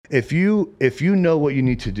if you know what you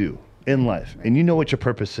need to do in life, and you know what your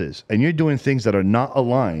purpose is, and you're doing things that are not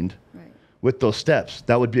aligned with those steps,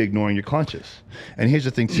 that would be ignoring your conscience. And here's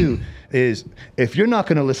the thing too, is if you're not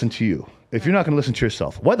going to listen to you, if you're not going to listen to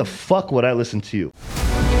yourself, why the fuck would I listen to you?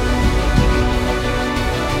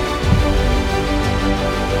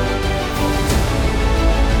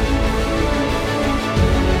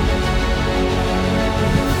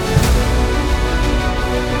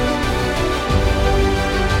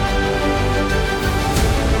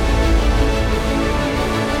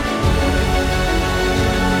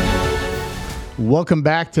 Welcome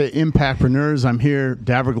back to Impactpreneurs. I'm here,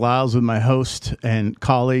 Davrick Lyles, with my host and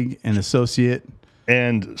colleague and associate.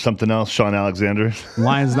 And something else, Sean Alexander.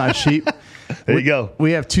 Lions Not Sheep. There you go.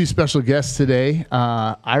 We have two special guests today.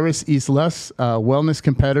 Islas, wellness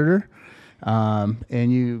competitor.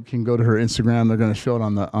 And you can go to her Instagram. They're going to show it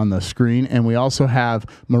on the screen. And we also have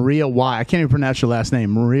Maria Y. I can't even pronounce your last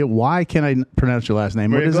name. Maria Y. Can I pronounce your last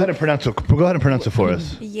name? Maria, go ahead and pronounce it for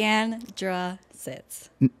us. Yandrasits.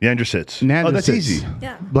 Yandrasits. Oh, that's easy.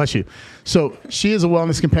 Yeah. Bless you. So she is a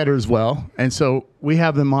wellness competitor as well. And so we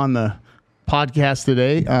have them on the podcast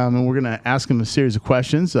today, and we're going to ask them a series of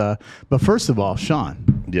questions. But first of all,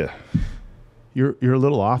 Sean. Yeah. You're a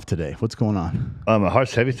little off today. What's going on? My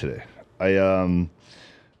heart's heavy today. I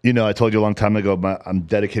told you a long time ago, I'm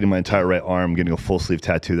dedicating my entire right arm, getting a full sleeve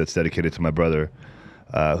tattoo that's dedicated to my brother,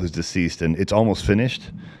 who's deceased, and it's almost finished.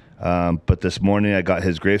 But this morning I got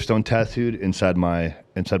his gravestone tattooed inside my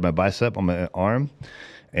bicep on my arm,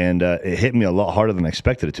 and it hit me a lot harder than I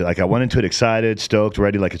expected it to. Like, I went into it excited, stoked,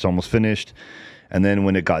 ready, like it's almost finished, and then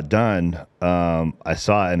when it got done, I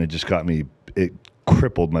saw it and it just got me. It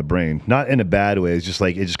crippled my brain, not in a bad way. It's just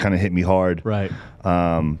like it just kind of hit me hard. Right.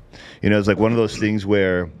 It's like one of those things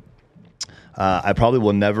where I probably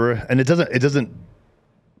will never, and it doesn't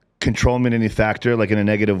control me in any factor, like in a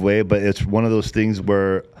negative way, but it's one of those things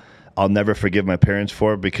where I'll never forgive my parents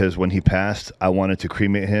for it, because when he passed, I wanted to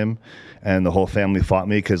cremate him, and the whole family fought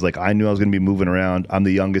me because, like, I knew I was going to be moving around. I'm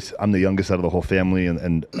the youngest out of the whole family,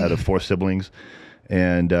 and out of 4 siblings,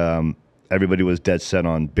 and everybody was dead set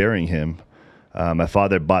on burying him. My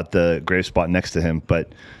father bought the grave spot next to him,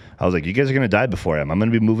 but I was like, you guys are going to die before I am. I'm going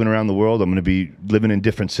to be moving around the world. I'm going to be living in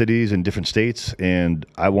different cities and different states, and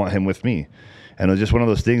I want him with me. And it was just one of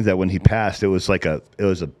those things that when he passed, it was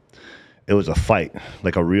a fight,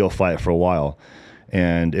 like a real fight for a while.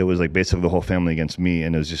 And it was like basically the whole family against me.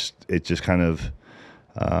 And it just kind of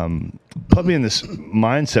put me in this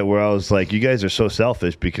mindset where I was like, you guys are so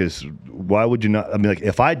selfish, because why would you not? I mean, like,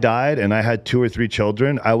 if I died and I had 2 or 3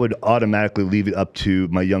 children, I would automatically leave it up to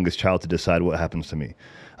my youngest child to decide what happens to me,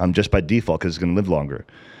 just by default, because it's going to live longer.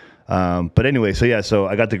 But anyway, so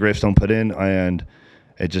I got the gravestone put in, and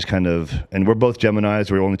it just kind of, and we're both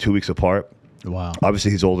Geminis. We're only 2 weeks apart. Wow.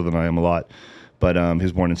 Obviously, he's older than I am a lot, but he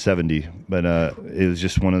was born in 70. But it was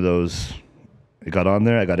just one of those, it got on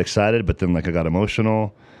there. I got excited, but then, like, I got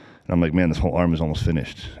emotional. And I'm like, man, this whole arm is almost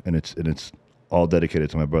finished. And it's all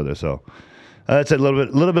dedicated to my brother. So it's a little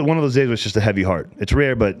bit one of those days where it's just a heavy heart. It's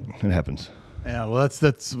rare, but it happens. Yeah, well,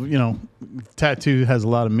 that's tattoo has a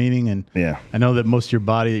lot of meaning, and yeah, I know that most of your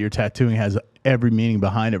body that you're tattooing has every meaning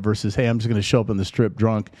behind it, versus, hey, I'm just going to show up in the strip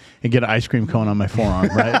drunk and get an ice cream cone on my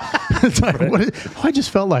forearm, right? It's like, right. I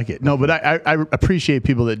just felt like it. No, but I appreciate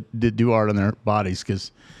people that do art on their bodies,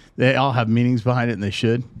 because they all have meanings behind it, and they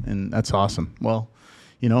should, and that's awesome. Well,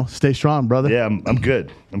 stay strong, brother. Yeah, I'm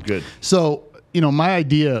good. So, my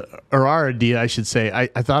idea, or our idea, I should say,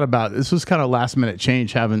 I thought about, this was kind of last minute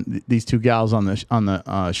change, having these two gals on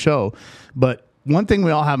the show. But one thing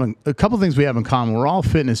a couple things we have in common. We're all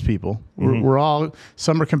fitness people. Mm-hmm. We're all,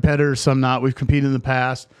 some are competitors, some not. We've competed in the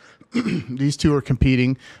past. These two are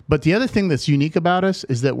competing. But the other thing that's unique about us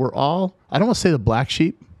is that we're all, I don't want to say the black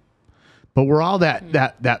sheep, but we're all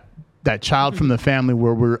that child from the family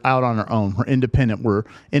where we're out on our own. We're independent. We're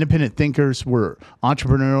independent thinkers. We're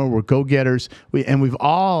entrepreneurial. We're go-getters. We've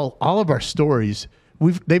all of our stories.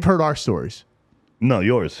 They've heard our stories. No,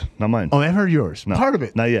 yours, not mine. Oh, they've heard yours. No, part of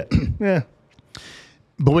it. Not yet. Yeah,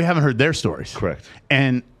 but we haven't heard their stories. Correct.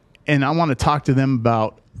 And I want to talk to them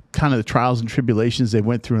about kind of the trials and tribulations they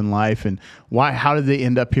went through in life, and how did they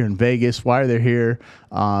end up here in Vegas? Why are they here?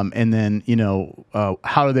 And then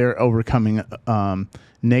how they're overcoming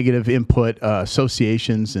negative input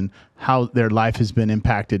associations, and how their life has been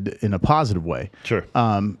impacted in a positive way. Sure.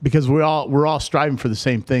 Because we're all striving for the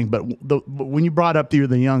same thing. But when you brought up that you're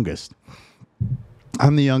the youngest,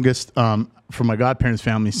 I'm the youngest from my godparents'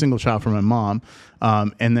 family, single child from my mom,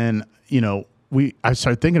 and then I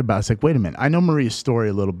started thinking about it. It's like, wait a minute. I know Maria's story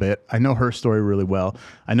a little bit. I know her story really well.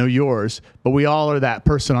 I know yours, but we all are that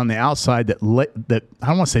person on the outside that I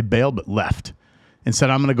don't want to say bailed, but left and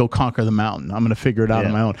said, I'm going to go conquer the mountain. I'm going to figure it out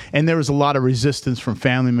on my own. And there was a lot of resistance from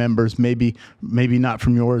family members, maybe not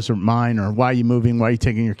from yours or mine, or why are you moving? Why are you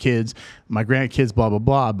taking your kids? My grandkids, blah, blah,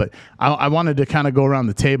 blah. But I wanted to kind of go around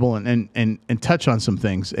the table and touch on some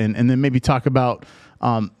things and then maybe talk about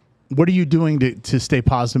what are you doing to stay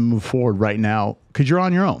positive and move forward right now? Because you're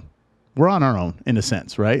on your own. We're on our own in a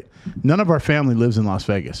sense, right? None of our family lives in Las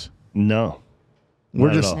Vegas. No.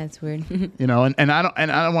 We're just, That's weird. and I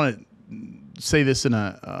don't want to say this in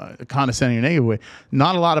a condescending or negative way.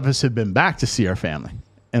 Not a lot of us have been back to see our family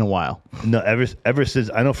in a while. No, ever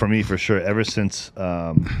since, I know for me for sure, ever since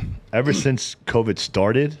COVID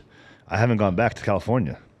started, I haven't gone back to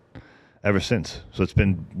California ever since. So it's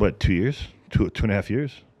been what, 2 years, two and a half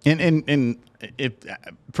years. And if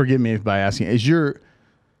forgive me by asking, I don't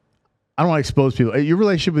want to expose people. Your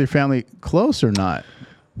relationship with your family close or not?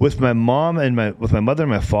 With my mom and with my mother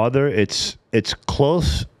and my father, it's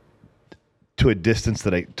close to a distance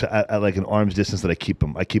that at like an arm's distance that I keep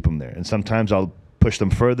them there. And sometimes I'll push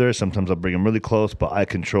them further. Sometimes I'll bring them really close, but I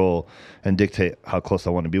control and dictate how close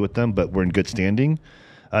I want to be with them. But we're in good standing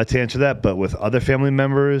to answer that. But with other family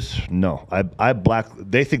members, no. I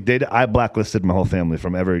blacklisted my whole family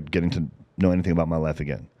from ever getting to know anything about my life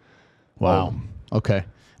again. Wow. Okay.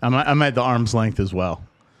 I'm at the arm's length as well.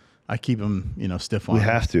 I keep them, stiff on. We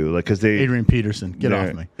have to, like, because Adrian Peterson, get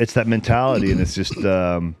off me. It's that mentality, and it's just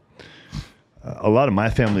a lot of my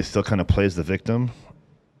family still kind of plays the victim,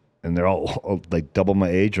 and they're all like double my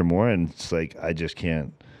age or more, and it's like I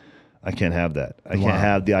can't have that. I can't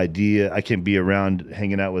have the idea. I can't be around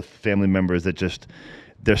hanging out with family members that just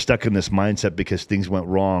they're stuck in this mindset because things went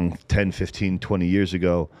wrong 10, 15, 20 years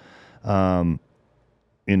ago.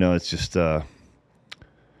 It's just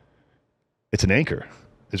it's an anchor.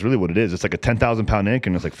 It's really what it is. It's like a 10,000 pound anchor,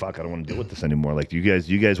 and it's like, fuck, I don't want to deal with this anymore. Like you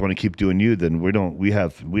guys want to keep doing you, then we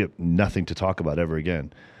have nothing to talk about ever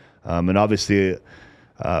again. And obviously,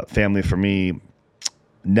 family for me,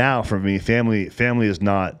 family is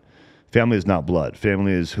not blood.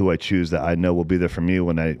 Family is who I choose that I know will be there for me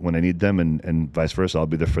when I need them, and vice versa. I'll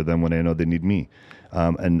be there for them when I know they need me,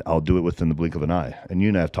 and I'll do it within the blink of an eye. And you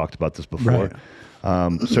and I have talked about this before. Right.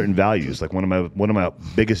 Certain values, like one of my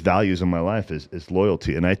biggest values in my life is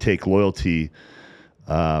loyalty, and I take loyalty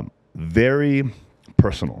very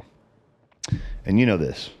personal. And you know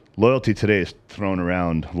this, loyalty today is thrown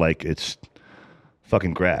around like it's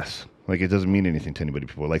fucking grass. Like it doesn't mean anything to anybody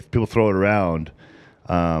before. Like people throw it around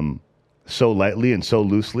so lightly and so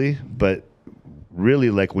loosely, but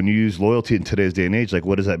really, like when you use loyalty in today's day and age, like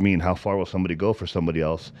what does that mean? How far will somebody go for somebody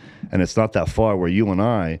else? And it's not that far. Where you and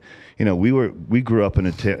I, we grew up in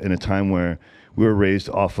a time where we were raised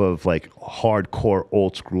off of like hardcore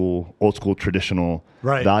old school traditional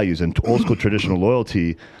values, and old school traditional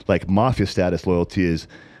loyalty, like mafia status loyalty is,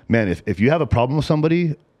 man, if you have a problem with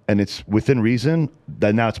somebody and it's within reason,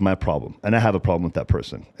 then now it's my problem, and I have a problem with that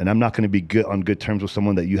person, and I'm not going to be on good terms with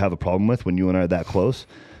someone that you have a problem with when you and I are that close.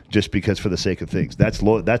 Just because for the sake of things. That's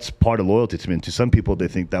part of loyalty to me. And to some people, they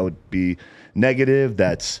think that would be negative.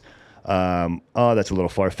 That's that's a little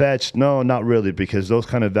far-fetched. No, not really, because those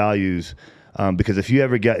kind of values, because if you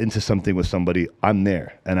ever get into something with somebody, I'm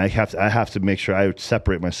there. And I have to make sure I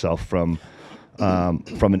separate myself from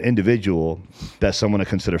an individual that someone I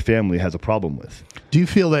consider family has a problem with. Do you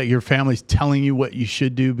feel that your family's telling you what you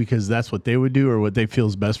should do because that's what they would do, or what they feel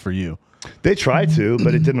is best for you? They tried to,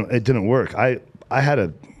 but it didn't work.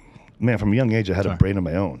 From a young age, I had a brain of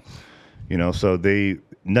my own, so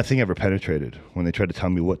nothing ever penetrated when they tried to tell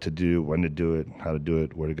me what to do, when to do it, how to do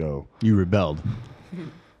it, where to go. You rebelled.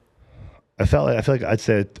 I feel like I'd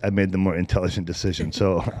say I made the more intelligent decision.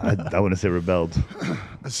 So I wouldn't say rebelled.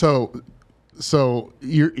 So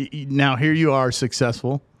you're now here. You are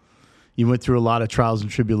successful. You went through a lot of trials and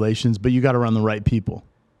tribulations, but you got around the right people.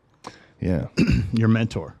 Yeah. Your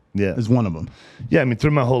mentor. Yeah, is one of them. Yeah, I mean,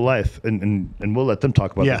 through my whole life, and we'll let them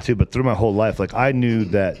talk about that too. But through my whole life, like I knew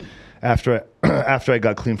that after I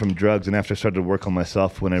got clean from drugs and after I started to work on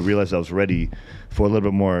myself, when I realized I was ready for a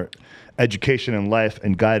little bit more education in life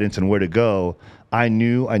and guidance and where to go, I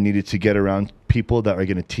knew I needed to get around people that are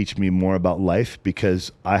going to teach me more about life,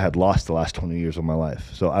 because I had lost the last 20 years of my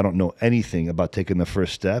life. So I don't know anything about taking the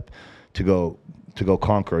first step to go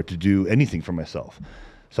conquer or to do anything for myself.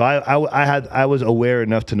 So I was aware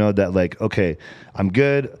enough to know that, like, okay, I'm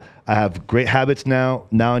good. I have great habits now.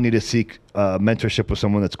 Now I need to seek mentorship with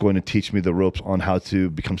someone that's going to teach me the ropes on how to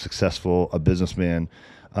become successful, a businessman,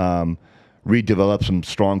 redevelop some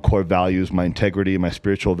strong core values, my integrity, my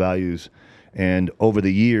spiritual values, And over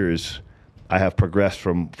the years, I have progressed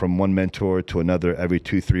from one mentor to another every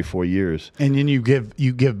 2, 3, 4 years. And then you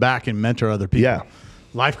give back and mentor other people. Yeah.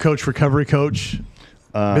 Life coach, recovery coach,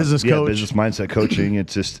 business coach, business mindset coaching.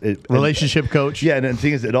 It's just relationship coach. Yeah, and the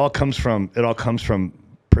thing is, it all comes from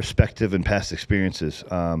perspective and past experiences,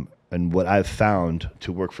 and what I've found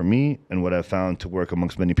to work for me, and what I've found to work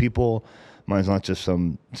amongst many people. Mine's not just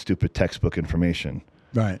some stupid textbook information.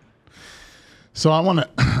 Right. So I want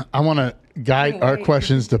to guide our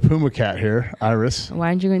questions to PumaKat here, Iris. Why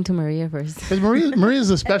aren't you going to Maria first? Because Maria's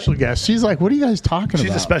a special guest. She's like, what are you guys talking about?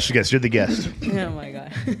 She's a special guest. You're the guest. Oh my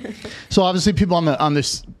God. So obviously people on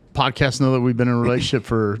this podcast know that we've been in a relationship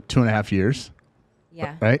for 2.5 years.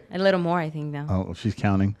 Yeah. Right? A little more, I think, now. Oh, she's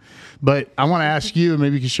counting. But I want to ask you, and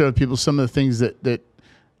maybe you can show people some of the things that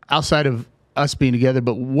outside of us being together,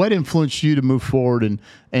 but what influenced you to move forward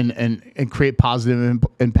and create positive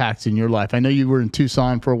impacts in your life? I know you were in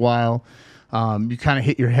Tucson for a while. You kind of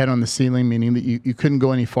hit your head on the ceiling, meaning that you couldn't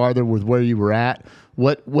go any farther with where you were at.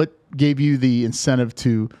 What gave you the incentive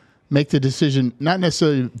to make the decision, not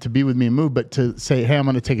necessarily to be with me and move, but to say, hey, I'm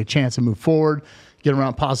going to take a chance and move forward, get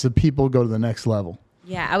around positive people, go to the next level?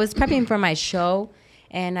 Yeah, I was prepping for my show,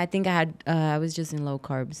 and I think I was just in low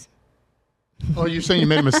carbs. Oh, you're saying you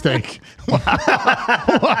made a mistake. Wow.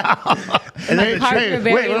 And then,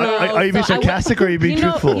 wait, are you being sarcastic or are you being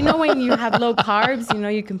truthful? You know when you have low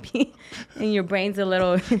carbs, you compete and your brain's a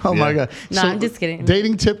little... Oh, my God. No, I'm just kidding.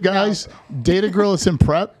 Dating tip, guys, date a girl that's in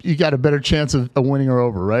prep, you got a better chance of winning her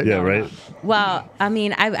over, right? Yeah, right. Well, I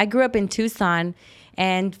mean, I grew up in Tucson,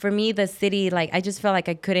 and for me, the city, like, I just felt like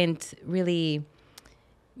I couldn't really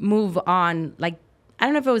move on. Like, I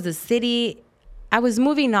don't know if it was the city... I was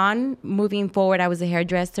moving forward. I was a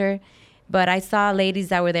hairdresser, but I saw ladies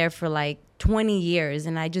that were there for like 20 years,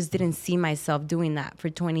 and I just didn't see myself doing that for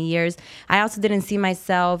 20 years. I also didn't see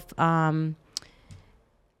myself having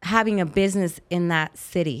a business in that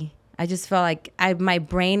city. I just felt like my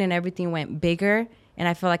brain and everything went bigger, and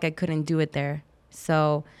I felt like I couldn't do it there.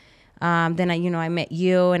 So then I met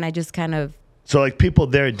you, and I just kind of... So like people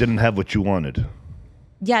there didn't have what you wanted.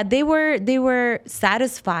 Yeah, they were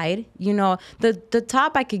satisfied. The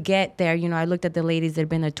top I could get there, I looked at the ladies that had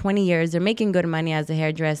been there 20 years. They're making good money as a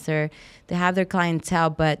hairdresser. They have their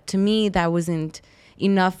clientele. But to me, that wasn't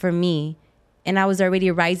enough for me. And I was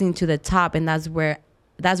already rising to the top. And that's where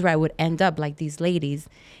I would end up, like these ladies.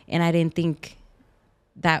 And I didn't think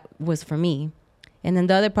that was for me. And then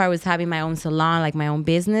the other part was having my own salon, like my own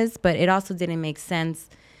business. But it also didn't make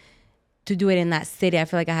sense to do it in that city. I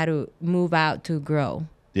feel like I had to move out to grow.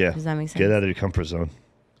 Yeah. Does that make sense? Get out of your comfort zone.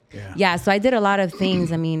 Yeah. So I did a lot of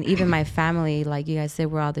things. I mean, even my family, like you guys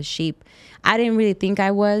said, we're all the sheep. I didn't really think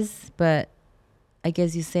I was, but I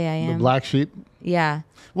guess you say I am. The black sheep? Yeah.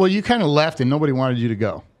 Well, you kind of left and nobody wanted you to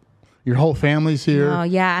go. Your whole family's here. Oh,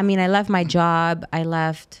 yeah. I mean, I left my job. I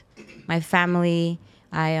left my family.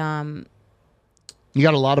 You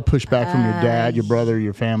got a lot of pushback from your dad, your brother,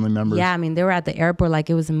 your family members. Yeah, I mean, they were at the airport like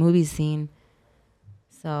it was a movie scene.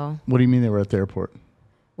 So. What do you mean they were at the airport?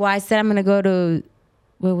 Well, I said I'm going to go to,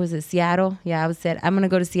 what was it, Seattle? Yeah, I said I'm going to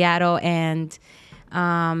go to Seattle and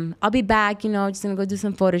I'll be back, just going to go do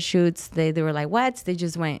some photo shoots. They were like, what? They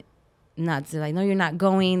just went nuts. They're like, no, you're not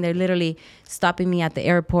going. They're literally stopping me at the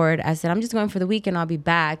airport. I said, I'm just going for the weekend. I'll be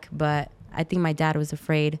back. But I think my dad was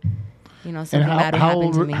afraid. Something bad would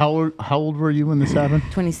happen to me. How old were you when this happened?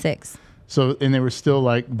 26. So, and they were still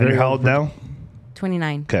like... And you're how old now?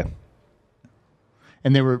 29. Okay.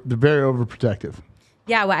 And they're very overprotective.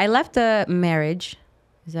 Yeah, well, I left a marriage.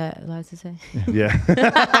 Is that allowed to say? Yeah.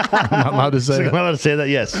 I'm not allowed to say that. I'm allowed to say that,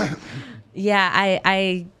 yes. Yeah,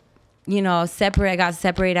 I got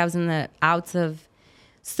separated. I was in the outs of...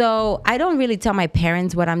 So I don't really tell my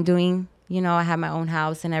parents what I'm doing. I have my own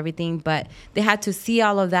house and everything, but they had to see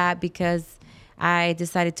all of that because I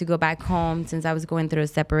decided to go back home since I was going through a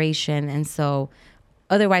separation. And so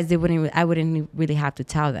otherwise I wouldn't really have to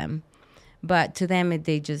tell them. But to them,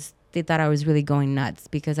 they thought I was really going nuts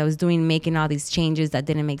because I was making all these changes that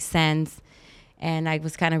didn't make sense. And I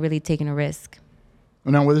was kind of really taking a risk.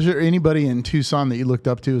 Now, was there anybody in Tucson that you looked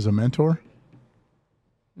up to as a mentor?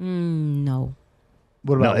 No.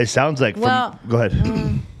 What about? No, it sounds like go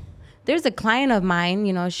ahead. There's a client of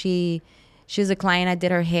mine, she was a client. I did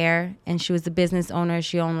her hair, and she was the business owner.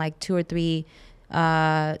 She owned like 2 or 3,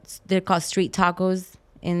 they're called street tacos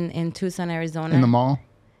in Tucson, Arizona. In the mall?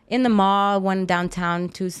 In the mall, one downtown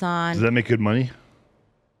Tucson. Does that make good money?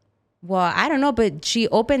 Well, I don't know, but she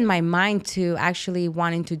opened my mind to actually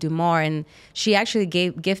wanting to do more. And she actually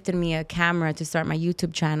gifted me a camera to start my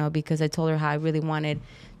YouTube channel because I told her how I really wanted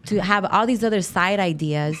to have all these other side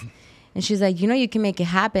ideas. And she's like, you know, you can make it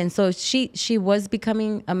happen. So she was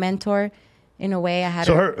becoming a mentor in a way. I had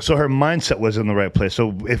so her mindset was in the right place.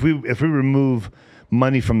 So if we remove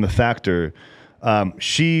money from the factor,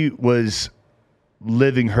 she was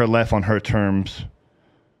living her life on her terms,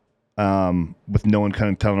 with no one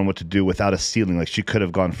kind of telling her what to do, without a ceiling. Like, she could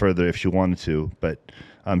have gone further if she wanted to, but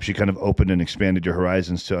she kind of opened and expanded your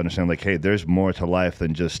horizons to understand, like, hey, there's more to life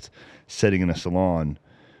than just sitting in a salon.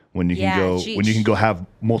 When you can go have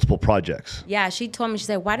multiple projects. Yeah, she told me, she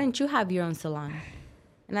said, why don't you have your own salon?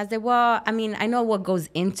 And I said, well, I mean, I know what goes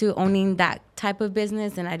into owning that type of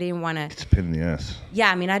business, and I didn't want to. It's a pain in the ass.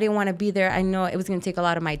 Yeah, I mean, I didn't want to be there. I know it was going to take a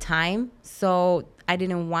lot of my time, so I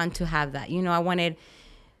didn't want to have that. You know, I wanted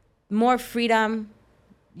more freedom.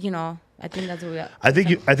 You know, I think that's what we.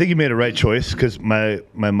 I think you made a right choice, because my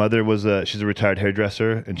mother she's a retired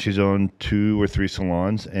hairdresser, and she's owned 2 or 3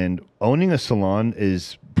 salons, and owning a salon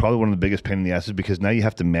is probably one of the biggest pain in the asses, because now you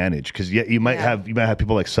have to manage, because you might have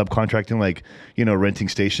people like subcontracting, like, you know, renting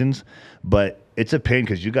stations, but it's a pain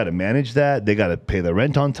because you got to manage that. They got to pay the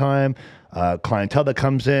rent on time, clientele that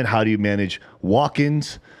comes in. How do you manage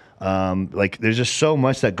walk-ins? Like, there's just so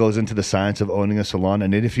much that goes into the science of owning a salon,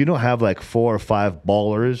 and if you don't have like 4 or 5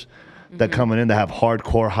 ballers that coming in that have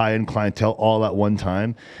hardcore high-end clientele all at one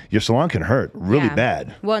time, your salon can hurt really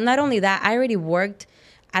bad. Well, not only that, I already worked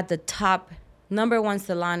at the top #1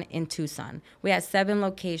 salon in Tucson. We had 7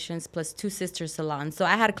 locations plus 2 sister salons. So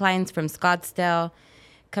I had clients from Scottsdale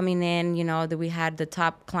coming in, you know, that we had the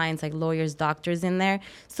top clients like lawyers, doctors in there.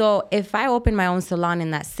 So if I opened my own salon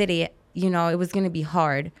in that city, you know, it was going to be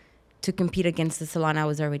hard to compete against the salon I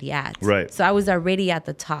was already at. Right. So I was already at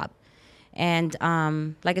the top. And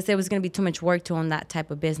like I said, it was going to be too much work to own that type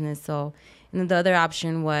of business. So, and then the other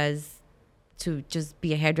option was to just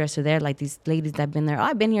be a hairdresser there, like these ladies that have been there. Oh,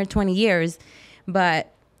 I've been here 20 years,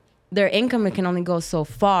 but their income can only go so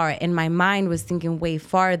far. And my mind was thinking way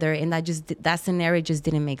farther, and that scenario just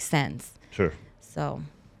didn't make sense. Sure. So.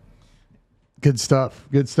 Good stuff.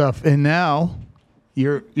 Good stuff. And now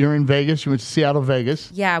you're in Vegas. You went to Seattle,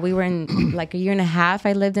 Vegas. Yeah, we were in like a year and a half.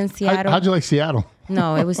 I lived in Seattle. How'd you like Seattle?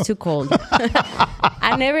 No, it was too cold.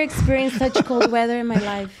 I never experienced such cold weather in my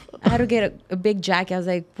life. I had to get a big jacket. I was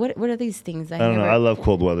like, what are these things? I don't know. I love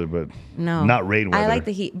cold weather, but not rain weather. I like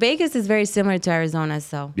the heat. Vegas is very similar to Arizona,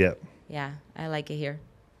 so yeah, I like it here.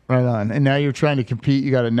 Right on. And now you're trying to compete.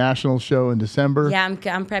 You got a national show in December. Yeah, I'm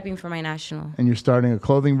prepping for my national. And you're starting a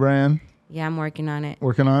clothing brand. Yeah, I'm working on it.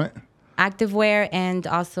 Working on it? Activewear, and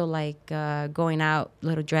also like going out,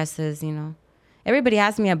 little dresses, you know. Everybody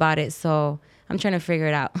asks me about it, so I'm trying to figure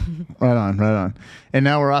it out. Right on. And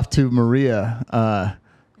now we're off to Maria.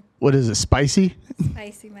 What is it? Spicy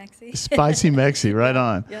Mexi. Spicy Mexi. Right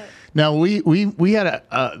on. Yep. Now we had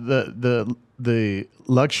the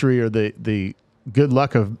luxury or the good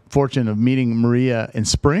luck of fortune of meeting Maria in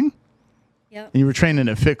spring. Yep. And you were training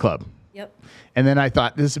at Fit Club. Yep. And then I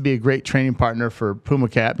thought this would be a great training partner for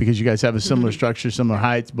PumaKat, because you guys have a similar structure, similar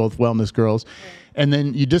heights, both wellness girls. Right. And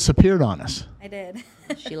then you disappeared on us. I did.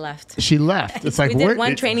 She left. It's like, we did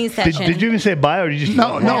one training session. Did you even say bye, or did you just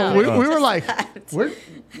No. We were like, where'd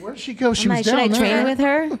she go? She was down there. Should I train with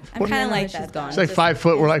her? I'm kind of like that. She's gone. It's like 5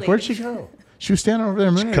 foot. We're like, where'd she go? She was standing over there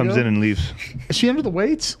a minute ago. Comes in and leaves. Is she under the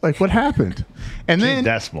weights? Like, what happened? And then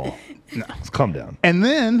that small. No, let's calm down. And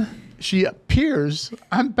then she appears.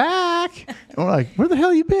 I'm back. And we're like, where the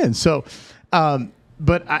hell you been? So,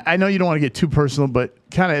 but I know you don't want to get too personal, but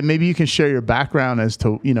kind of maybe you can share your background as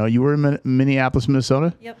to, you know, you were in Minneapolis,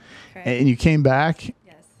 Minnesota. Yep. Correct. And you came back.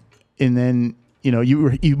 Yes. And then, you know,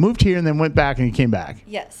 you moved here and then went back and you came back.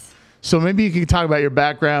 Yes. So maybe you can talk about your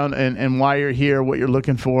background and why you're here, what you're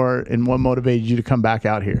looking for, and what motivated you to come back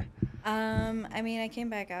out here. I mean, I came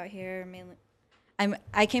back out here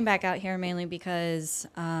mainly because,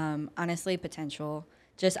 honestly, potential,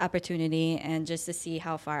 just opportunity, and just to see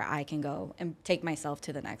how far I can go and take myself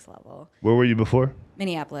to the next level. Where were you before?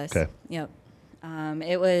 Minneapolis. Okay. Yep.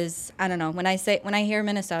 It was, I don't know, when I hear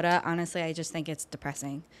Minnesota, honestly, I just think it's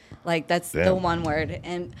depressing. Like, that's the one word.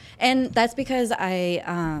 And that's because right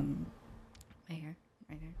here.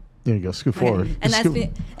 There you go. Scoot forward.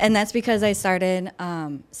 And that's because I started,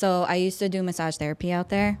 so I used to do massage therapy out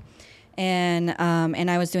there. And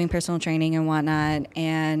I was doing personal training and whatnot.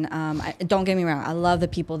 And don't get me wrong, I love the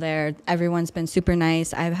people there. Everyone's been super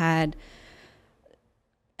nice. I've had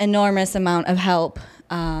enormous amount of help.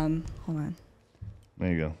 Hold on.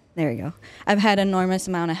 There you go. There you go. I've had enormous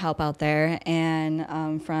amount of help out there,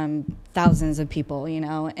 and from thousands of people, you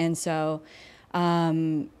know. And so,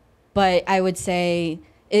 but I would say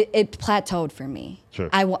it plateaued for me. Sure.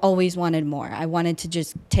 I always wanted more. I wanted to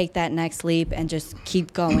just take that next leap and just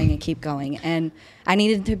keep going and keep going. And I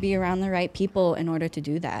needed to be around the right people in order to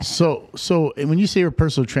do that. So when you say your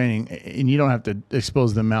personal training, and you don't have to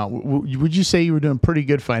expose them out, would you say you were doing pretty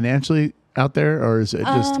good financially out there, or is it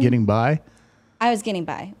just getting by? I was getting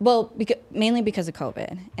by. Well, mainly because of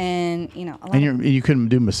COVID, and And you couldn't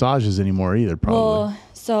do massages anymore either, probably. Well,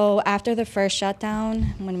 so after the first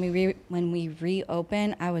shutdown, when we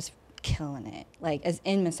reopened, I was killing it, like as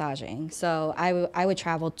in massaging. So I would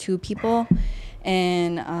travel to people,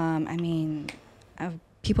 and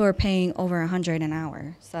people were paying over $100 an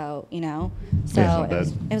hour. So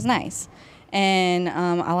it was nice. And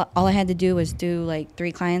all I had to do was do like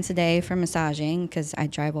 3 clients a day for massaging, because I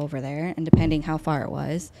drive over there, and depending how far it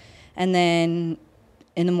was, and then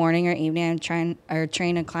in the morning or evening I'd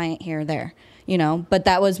train a client here or there, But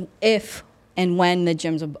that was if and when the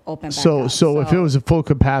gyms would open back up. So if it was a full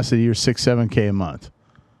capacity, you're $6,000-7,000 a month,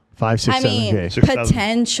 5,000-7,000.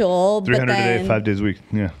 Potential, 300 but then, a day, 5 days a week.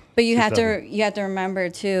 Yeah. But you have to remember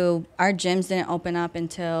too, our gyms didn't open up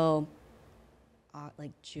until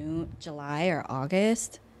like July or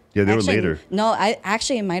August. Yeah, they were later. No,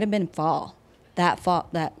 it might have been fall. That fall.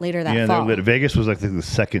 Yeah, Vegas was like the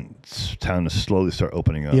second town to slowly start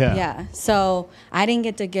opening up. Yeah. So I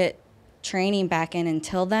didn't get training back in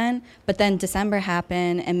until then. But then December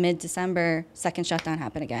happened, and mid-December, second shutdown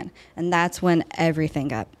happened again, and that's when everything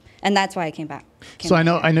got. And that's why I came back. So I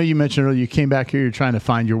know you mentioned earlier you came back here, you're trying to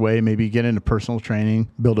find your way, maybe get into personal training,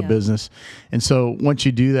 build a business. And so once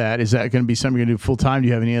you do that, is that going to be something you're going to do full time? Do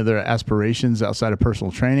you have any other aspirations outside of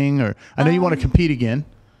personal training? Or I know you want to compete again,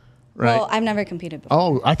 right? Well, I've never competed before.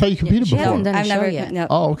 Oh, I thought you competed She before. hasn't done a I've show never yet. No,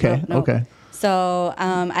 Oh, okay. no. Okay. So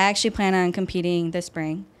I actually plan on competing this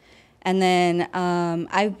spring. And then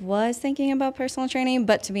I was thinking about personal training,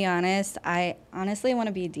 but to be honest, I honestly want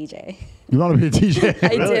to be a DJ. You want to be a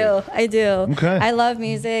DJ? I do. Okay. I love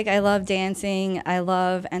music. I love dancing. I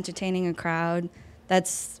love entertaining a crowd.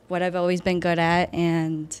 That's what I've always been good at,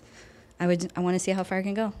 and I want to see how far I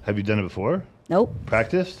can go. Have you done it before? Nope.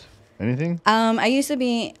 Practiced? Anything? I used to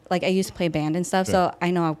play band and stuff, so I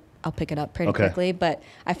know I'll pick it up pretty quickly. But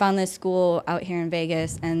I found this school out here in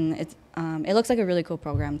Vegas, and it looks like a really cool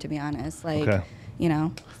program, to be honest. So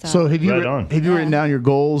have you Right on. written down your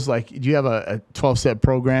goals? Like, do you have a 12-step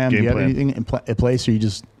program? Do you have plan. anything in place, or are you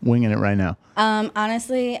just winging it right now?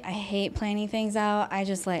 Honestly, I hate planning things out. I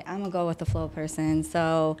just I'm a go with the flow person.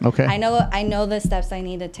 So Okay. I know the steps I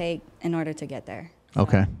need to take in order to get there. So,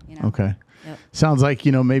 Okay. Okay. Yep. Sounds like,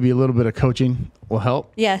 maybe a little bit of coaching will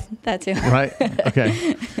help. Yeah, that too. Right?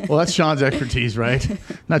 Okay. Well, that's Sean's expertise, right?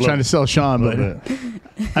 Not trying to sell Sean, but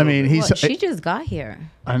I mean, She just got here.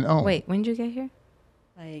 I know. Wait, when did you get here?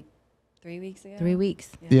 Like 3 weeks ago. 3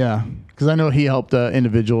 weeks. Yeah. Because I know he helped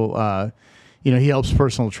individual, he helps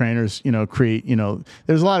personal trainers, create,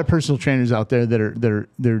 there's a lot of personal trainers out there that are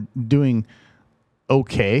they're doing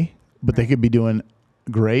okay, but they could be doing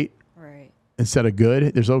great. Instead of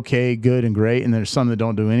good. There's okay, good, and great, and there's some that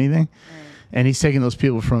don't do anything. And he's taking those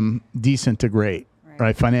people from decent to great,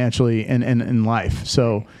 right? Financially and in life.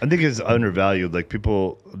 So I think it's undervalued. Like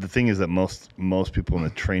the thing is that most people in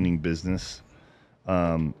the training business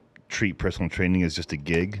treat personal training as just a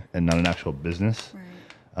gig and not an actual business.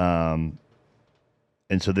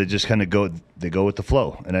 And so they just kind of go with the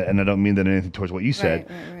flow. And I don't mean that anything towards what you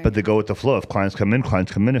said, but they go with the flow. If clients come in,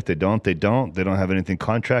 clients come in. If they don't, they don't. They don't have anything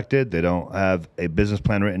contracted. They don't have a business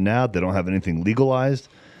plan written out. They don't have anything legalized.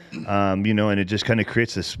 And it just kind of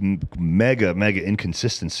creates this mega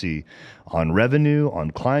inconsistency on revenue,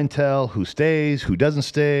 on clientele, who stays, who doesn't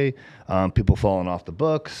stay, people falling off the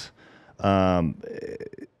books.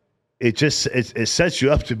 It sets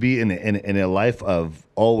you up to be in a life of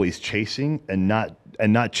always chasing and not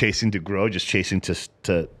chasing to grow, just chasing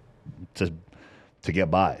to get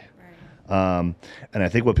by. And I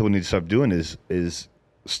think what people need to start doing is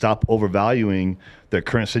stop overvaluing their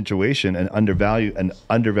current situation and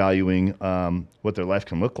undervaluing what their life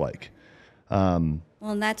can look like. Well,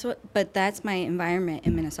 and that's my environment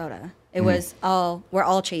in Minnesota. It was we're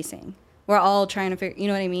all chasing. We're all trying to figure, you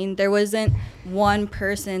know what I mean? There wasn't one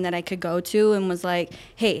person that I could go to and was like,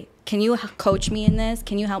 hey, can you coach me in this?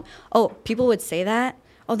 Can you help? Oh, people would say that.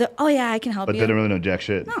 Oh yeah, I can help you. But they don't really know jack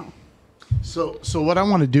shit. No. So what I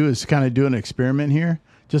want to do is kind of do an experiment here,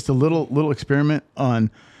 just a little experiment on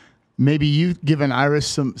maybe you've given Iris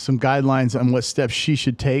some guidelines on what steps she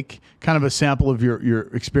should take, kind of a sample of your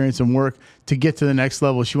experience and work to get to the next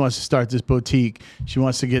level. She wants to start this boutique. She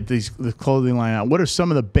wants to get the clothing line out. What are some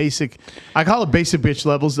of the basic, I call it basic bitch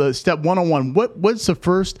levels, step 101? What's the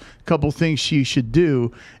first couple things she should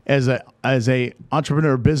do as a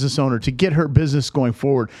entrepreneur, business owner, to get her business going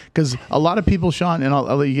forward? Because a lot of people, Sean, and I'll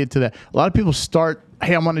let you get to that, a lot of people start,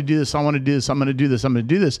 hey, I want to do this, I want to do this, I'm going to do this, I'm going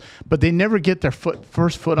to do this, but they never get their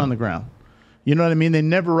first foot on the ground. You know what I mean? They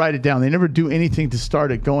never write it down. They never do anything to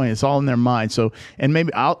start it going. It's all in their mind. So, and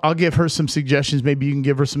maybe I'll give her some suggestions. Maybe you can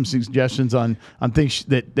give her some suggestions on things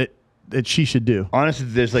that she should do. Honestly,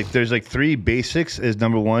 there's like three basics. Is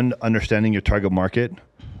number one, understanding your target market.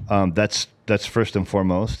 That's first and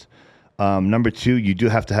foremost. Number two, you do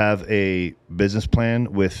have to have a business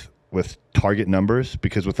plan with target numbers,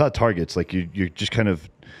 because without targets, like you're just kind of,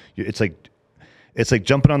 it's like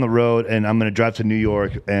jumping on the road and I'm going to drive to New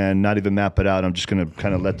York and not even map it out. I'm just going to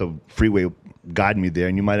kind of let the freeway guide me there.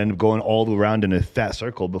 And you might end up going all around in a fat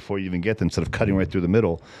circle before you even get there, instead of cutting right through the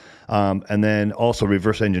middle. And then also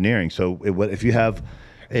reverse engineering. So if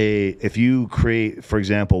you create, for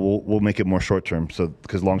example, we'll make it more short term, so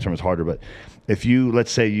because long term is harder. But if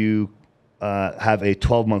let's say you have a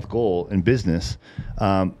 12-month goal in business,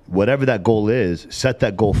 whatever that goal is, set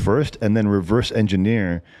that goal first and then reverse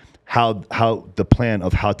engineer how the plan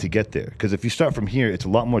of how to get there. Because if you start from here, it's a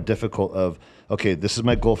lot more difficult of, okay, this is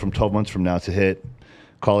my goal from 12 months from now to hit,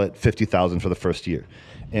 call it 50,000 for the first year.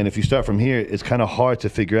 And if you start from here, it's kind of hard to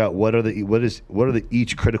figure out what are the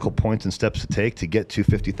each critical points and steps to take to get to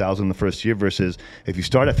 50,000 the first year, versus if you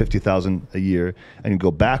start at 50,000 a year and you go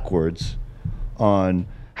backwards on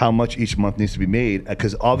how much each month needs to be made.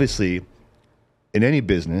 Because obviously in any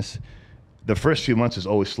business, the first few months is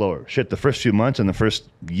always slower. The first few months and the first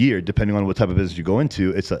year, depending on what type of business you go into,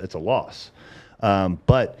 it's a loss.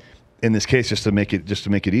 But in this case, just to make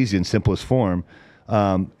it easy in simplest form,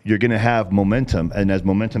 you're going to have momentum, and as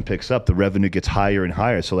momentum picks up, the revenue gets higher and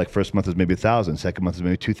higher. So like first month is maybe 1,000, second month is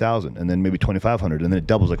maybe 2,000, and then maybe 2,500, and then it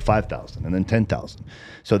doubles like 5,000, and then 10,000.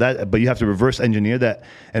 So but you have to reverse engineer that,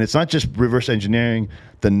 and it's not just reverse engineering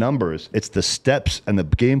the numbers; it's the steps and the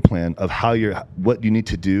game plan of what you need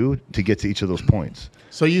to do to get to each of those points.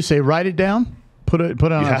 So you say write it down. Put it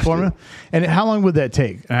on a formula. And how long would that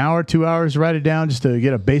take? An hour, 2 hours, write it down just to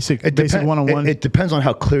get a basic one-on-one? It depends on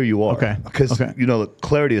how clear you are. Okay. Because,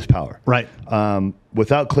 clarity is power. Right.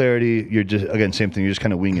 Without clarity, you're just, again, same thing. You're just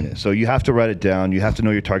kind of winging it. So you have to write it down. You have to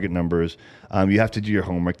know your target numbers. You have to do your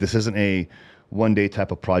homework. This isn't a one-day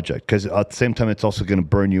type of project, because at the same time, it's also going to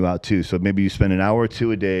burn you out too. So maybe you spend an hour or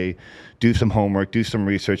two a day, do some homework, do some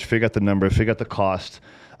research, figure out the number, figure out the cost,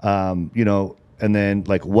 and then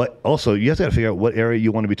you have to figure out what area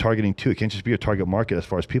you want to be targeting too. It can't just be your target market as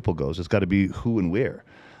far as people goes. It's got to be who and where,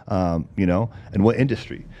 and what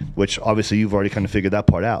industry, which obviously you've already kind of figured that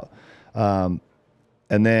part out. And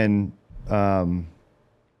then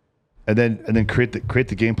create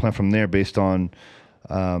the game plan from there based on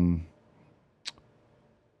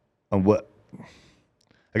what,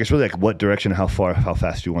 I guess really like what direction, how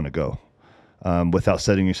fast you want to go, without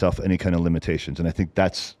setting yourself any kind of limitations. And I think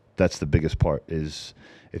that's the biggest part, is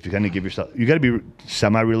if you kind of give yourself, you got to be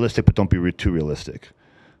semi-realistic, but don't be too realistic.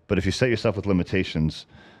 But if you set yourself with limitations,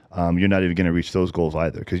 you're not even going to reach those goals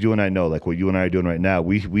either. Because you and I know, like what you and I are doing right now,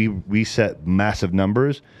 we set massive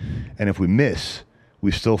numbers, and if we miss,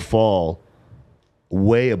 we still fall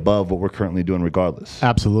way above what we're currently doing regardless.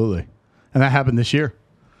 Absolutely. And that happened this year.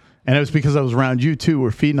 And it was because I was around you too.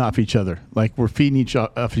 We're feeding off each other. Like we're feeding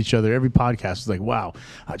off each other. Every podcast is like, wow,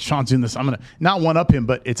 Sean's doing this. I'm going to not one up him,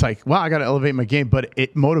 but it's like, wow, I got to elevate my game. But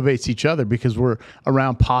it motivates each other because we're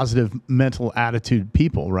around positive mental attitude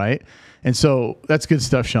people, right? And so that's good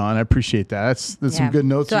stuff, Sean. I appreciate that. That's some good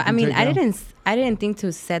notes. So I didn't think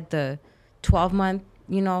to set the 12-month,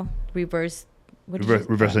 reverse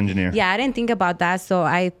engineer. Yeah, I didn't think about that. So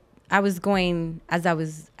I was going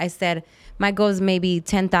I said my goal is maybe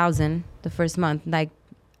 10,000 the first month. Like,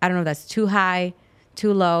 I don't know if that's too high,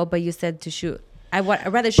 too low, but you said to shoot. I'd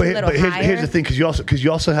rather shoot a little higher. Here's the thing, because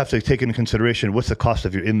you also have to take into consideration what's the cost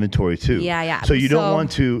of your inventory too. Yeah. So you don't want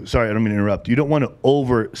to. Sorry, I don't mean to interrupt. You don't want to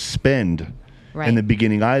overspend in the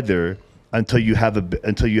beginning either, until you have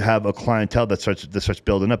a clientele that starts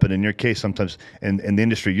building up. And in your case, sometimes in the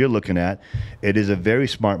industry you're looking at, it is a very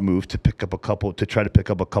smart move to try to pick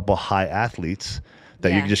up a couple high athletes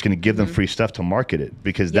that you're just going to give them free stuff to market it,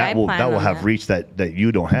 because that will have reach that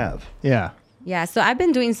you don't have. Yeah. Yeah. So I've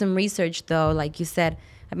been doing some research though. Like you said,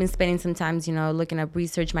 I've been spending some time, looking up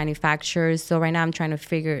research manufacturers. So right now I'm trying to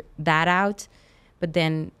figure that out. But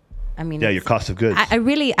then I mean, Yeah, your cost of goods. I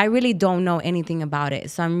really don't know anything about it.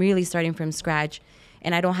 So I'm really starting from scratch,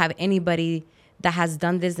 and I don't have anybody that has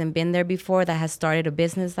done this and been there before, that has started a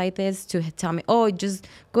business like this, to tell me, oh, just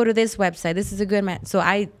go to this website. This is a good man. So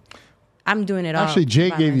I'm doing it all. Actually, Jay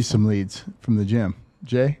by gave you myself. some leads from the gym.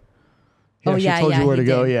 Jay? He Oh, actually yeah, told yeah, you where he to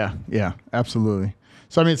go. did. Yeah, absolutely.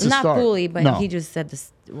 So, I mean, it's a Not start. fully, but No. he just said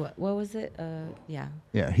this. What was it? Yeah.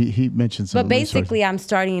 Yeah, he mentioned some But basically, I'm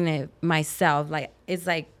starting it myself. Like, it's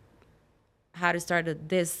like how to start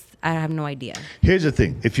this. I have no idea. Here's the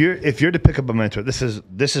thing: if you're to pick up a mentor, this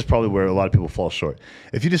is probably where a lot of people fall short.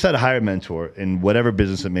 If you decide to hire a mentor in whatever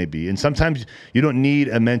business it may be, and sometimes you don't need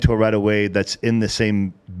a mentor right away that's in the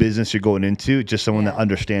same business you're going into, just someone that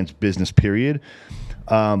understands business, period.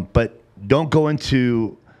 But don't go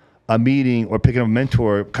into a meeting or picking up a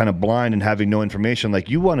mentor kind of blind and having no information. Like,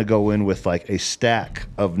 you want to go in with like a stack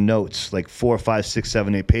of notes, like 4, 5, 6,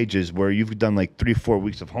 7, 8 pages, where you've done like 3, 4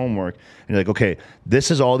 weeks of homework, and you're like, okay, this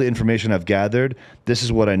is all the information I've gathered. This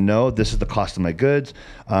is what I know. This is the cost of my goods.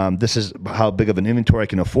 This is how big of an inventory I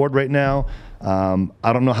can afford right now.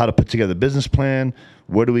 I don't know how to put together a business plan.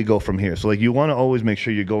 Where do we go from here? So like, you want to always make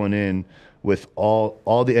sure you're going in with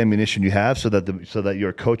all the ammunition you have, so that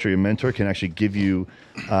your coach or your mentor can actually give you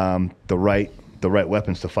the right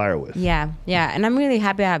weapons to fire with. Yeah, and I'm really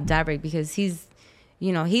happy I have Davrik, because he's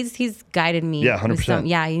guided me. Yeah, 100%. with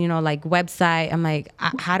some, like website. I'm like,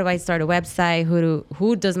 how do I start a website?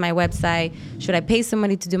 Who does my website? Should I pay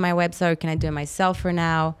somebody to do my website, or can I do it myself for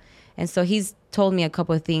now? And so he's told me a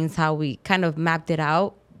couple of things, how we kind of mapped it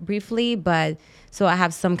out briefly, but so I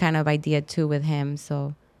have some kind of idea too with him.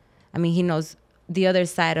 So, I mean, he knows the other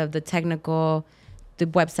side of the technical, the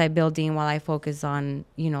website building, while I focus on,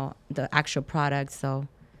 the actual product. So,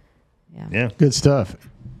 yeah. Good stuff.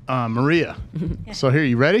 Maria, so here,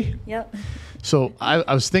 you ready? Yep. So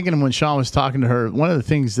I was thinking when Sean was talking to her, one of the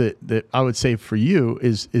things that I would say for you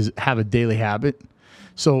is have a daily habit.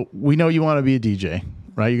 So we know you want to be a DJ,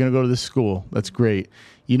 right? You're going to go to this school. That's great.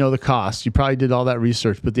 You know the cost. You probably did all that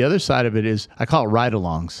research. But the other side of it is, I call it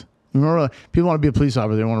ride-alongs. Remember, people want to be a police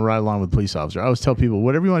officer. They want to ride along with a police officer. I always tell people,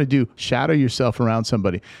 whatever you want to do, shadow yourself around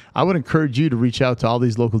somebody. I would encourage you to reach out to all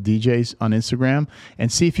these local DJs on Instagram and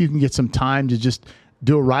see if you can get some time to just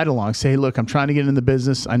do a ride along. Say, hey, look, I'm trying to get in the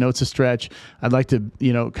business. I know it's a stretch. I'd like to,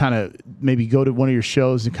 kind of maybe go to one of your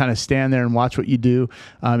shows and kind of stand there and watch what you do.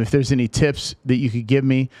 If there's any tips that you could give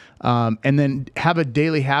me, and then have a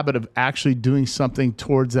daily habit of actually doing something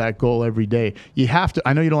towards that goal every day. You have to,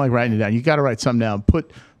 I know you don't like writing it down. You got to write something down.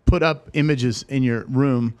 Put up images in your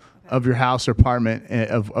room of your house or apartment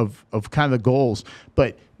of kind of the goals.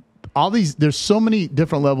 But all these, there's so many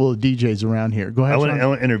different level of DJs around here. Go ahead. I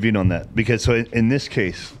want to intervene on that, because so in this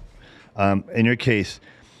case, in your case,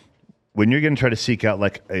 when you're going to try to seek out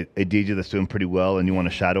like a DJ that's doing pretty well and you want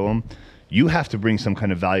to shadow him, you have to bring some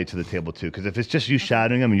kind of value to the table too. Because if it's just you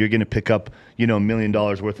shadowing them and you're going to pick up, $1 million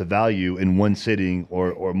worth of value in one sitting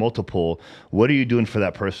or multiple, what are you doing for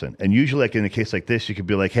that person? And usually, like in a case like this, you could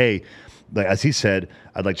be like, hey, like as he said,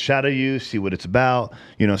 I'd like to shadow you, see what it's about,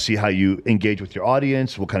 see how you engage with your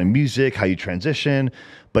audience, what kind of music, how you transition.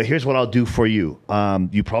 But here's what I'll do for you.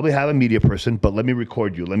 You probably have a media person, but let me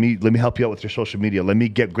record you. Let me help you out with your social media. Let me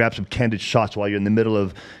grab some candid shots while you're in the middle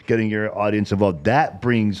of getting your audience involved. That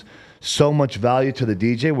brings so much value to the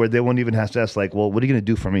DJ, where they won't even have to ask, like, well, what are you going to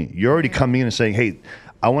do for me? You're already coming in and saying, hey,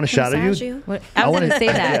 I want to shadow you. I was going to say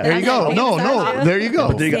that. There you go. No, there you go.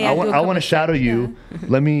 But there you go. I want to shadow you.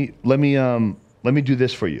 Let me do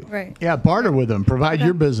this for you. Right. Yeah, barter with them. Provide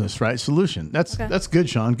your business, right? Solution. That's good,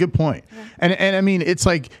 Sean. Good point. Okay. And I mean, it's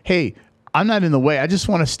like, hey, I'm not in the way. I just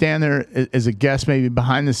want to stand there as a guest, maybe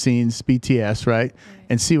behind the scenes, BTS, right?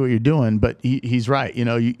 And see what you're doing. But he's right.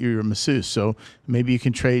 You're a masseuse, so maybe you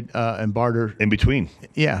can trade and barter in between.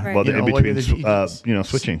 Yeah. Right. Well, in between,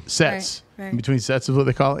 switching sets. Right. In between sets is what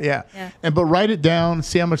they call it. Yeah. But write it down.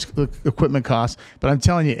 See how much the equipment costs. But I'm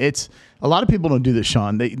telling you, it's a lot of people don't do this,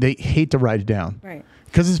 Sean. They hate to write it down. Right.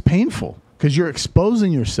 Because it's painful. Because you're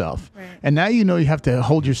exposing yourself. Right. And now you have to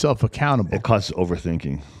hold yourself accountable. It causes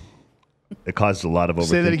overthinking. It causes a lot of overthinking.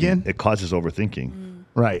 Say that again? It causes overthinking.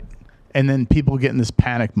 Right. And then people get in this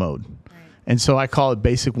panic mode. Right. And so I call it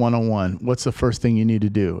basic 101. What's the first thing you need to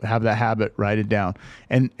do? Have that habit, write it down.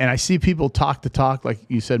 And I see people talk the talk, like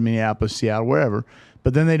you said, Minneapolis, Seattle, wherever,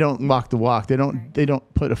 but then they don't walk the walk. They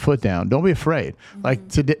don't put a foot down. Don't be afraid. Mm-hmm. Like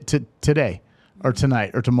today or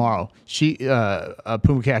tonight or tomorrow,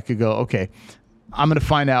 PumaKat could go, okay, I'm going to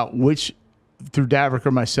find out through Davrik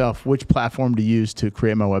or myself, which platform to use to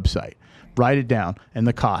create my website. Write it down and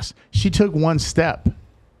the cost. She took one step.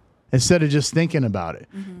 instead of just thinking about it,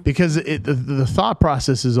 because the thought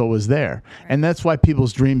process is always there. And that's why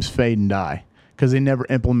people's dreams fade and die, because they never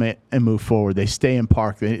implement and move forward. They stay in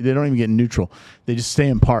park. They don't even get in neutral. They just stay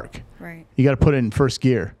in park. Right. You got to put it in first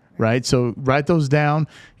gear. Right. So write those down,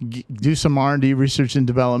 do some R&D, research and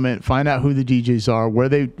development, find out who the DJs are,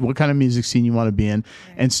 what kind of music scene you want to be in,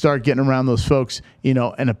 and start getting around those folks, in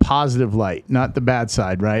a positive light, not the bad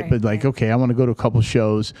side. Right. But like, okay, I want to go to a couple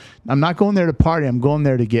shows. I'm not going there to party. I'm going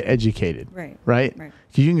there to get educated. Right. Because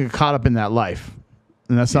you can get caught up in that life,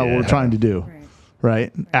 and that's not what we're trying to do.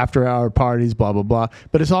 Right. After hour parties, blah, blah, blah.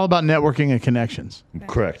 But it's all about networking and connections.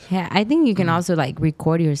 Correct. Yeah, I think you can also like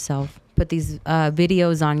record yourself, put these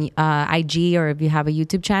videos on IG, or if you have a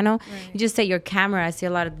YouTube channel, you just set your camera. I see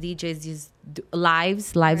a lot of DJs use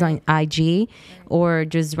lives on IG, or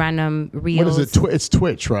just random reels. What is it? It's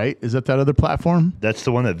Twitch, right? Is that other platform? That's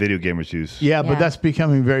the one that video gamers use. Yeah, but that's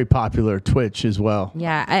becoming very popular. Twitch as well.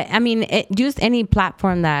 Yeah, I mean, use any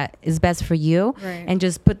platform that is best for you, and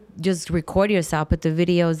just record yourself, put the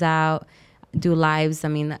videos out, do lives. I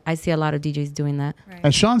mean, I see a lot of DJs doing that.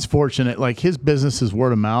 And Sean's fortunate. Like, his business is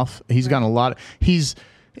word of mouth. He's gotten a lot.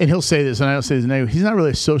 And he'll say this, and I don't say his name. He's not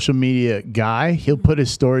really a social media guy. He'll put his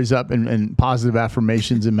stories up and positive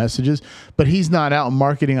affirmations and messages, but he's not out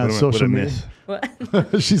marketing on social media.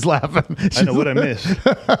 She's laughing. I know what I miss.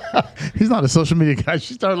 He's not a social media guy.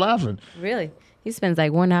 She started laughing. Really? He spends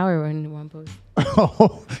like 1 hour in one post.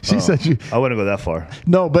 She said you. I wouldn't go that far.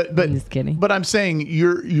 No, but I'm just kidding. But I'm saying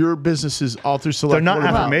your business is all through select. They're not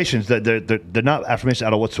affirmations. They're not affirmations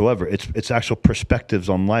at all whatsoever. It's actual perspectives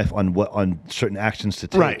on life, on certain actions to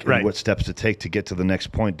take, and what steps to take to get to the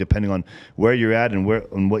next point, depending on where you're at and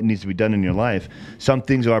what needs to be done in your life. Some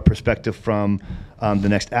things are perspective from the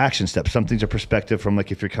next action step. Some things are perspective from,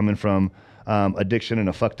 like, if you're coming from addiction and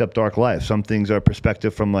a fucked up dark life. Some things are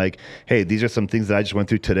perspective from, like, hey, these are some things that I just went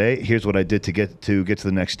through today. Here's what I did to get to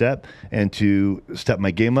the next step and to step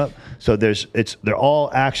my game up. So they're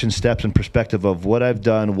all action steps and perspective of what I've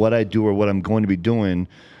done, what I do, or what I'm going to be doing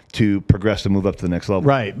to progress to move up to the next level.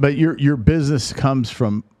 Right, but your business comes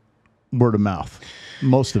from word of mouth,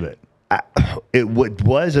 most of it. It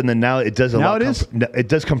was, and then now it does. It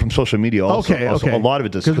does come from social media. Also, Okay. A lot of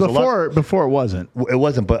it does. Because before it wasn't. It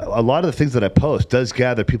wasn't, but a lot of the things that I post does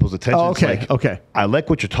gather people's attention. Okay. I like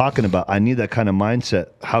what you're talking about. I need that kind of mindset.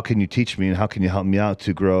 How can you teach me, and how can you help me out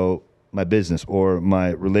to grow my business or my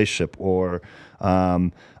relationship? Or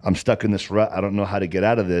I'm stuck in this rut. I don't know how to get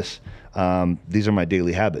out of this. These are my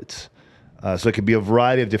daily habits. So it could be a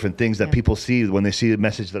variety of different things that people see when they see a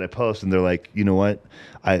message that I post, and they're like, you know what,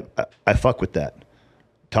 I fuck with that.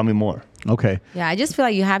 Tell me more. Okay. Yeah, I just feel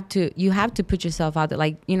like you have to put yourself out there.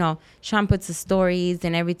 Like, Sean puts the stories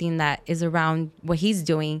and everything that is around what he's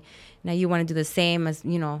doing. Now you want to do the same as,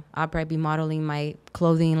 I'll probably be modeling my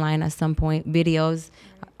clothing line at some point, videos,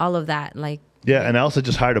 all of that. Like, yeah, and I also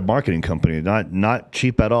just hired a marketing company, not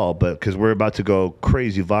cheap at all, but because we're about to go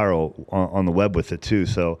crazy viral on the web with it too.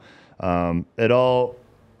 So. I've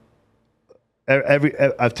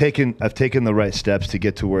taken the right steps to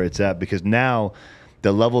get to where it's at, because now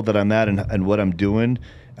the level that I'm at and what I'm doing,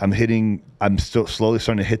 I'm still slowly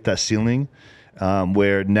starting to hit that ceiling,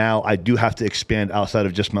 where now I do have to expand outside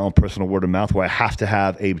of just my own personal word of mouth, where I have to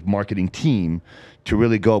have a marketing team to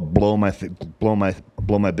really go blow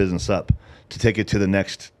my business up, to take it to the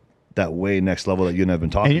next level that you and I have been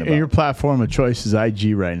talking about. And your platform of choice is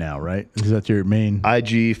IG right now, right? Is that your main?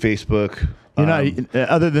 IG, Facebook. You're not,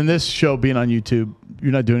 other than this show being on YouTube,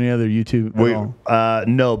 you're not doing any other YouTube at all?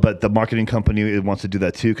 No, but the marketing company wants to do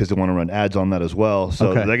that too, because they want to run ads on that as well.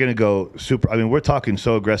 So they're going to go super. I mean, we're talking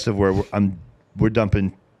so aggressive where we're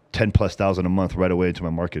dumping $10,000+ a month right away into my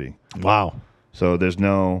marketing. Wow. So there's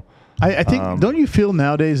no. I think, don't you feel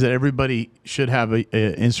nowadays that everybody should have a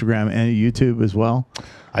Instagram and a YouTube as well?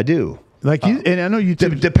 I do. Like you, and I know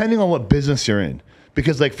YouTube. Depending on what business you're in,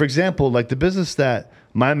 because, like, for example, like the business that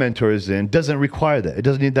my mentor is in doesn't require that. It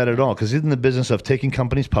doesn't need that at all, because he's in the business of taking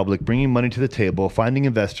companies public, bringing money to the table, finding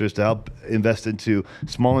investors to help invest into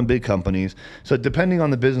small and big companies. So depending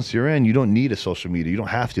on the business you're in, you don't need a social media. You don't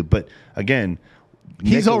have to. But again,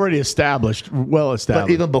 he's already established, well established.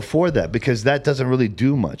 But even before that, because that doesn't really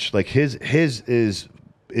do much. Like his is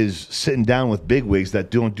sitting down with bigwigs that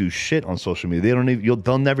don't do shit on social media.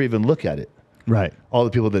 They'll never even look at it. Right.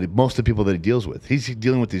 Most of the people that he deals with, he's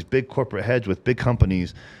dealing with these big corporate heads with big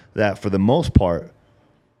companies that, for the most part,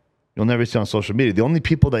 you'll never see on social media. The only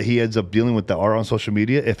people that he ends up dealing with that are on social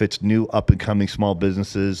media, if it's new up and coming small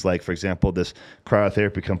businesses, like, for example, this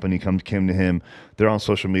cryotherapy company came to him, they're on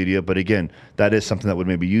social media. But again, that is something that would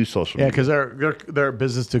maybe use social media. Yeah, because they're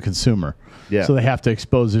business to consumer. Yeah. So they have to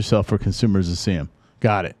expose themselves for consumers to see them.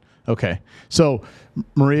 Got it. Okay. So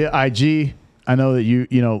Maria, IG, I know that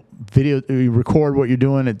you record what you're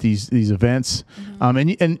doing at these events.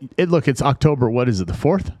 Look, it's October. What is it? The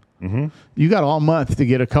 4th? Mm-hmm. You got all month to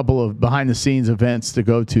get a couple of behind the scenes events to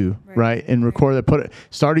go to, right? And record it.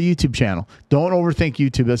 Start a YouTube channel. Don't overthink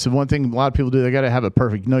YouTube. That's the one thing a lot of people do. They got to have it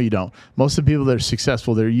perfect. No, you don't. Most of the people that are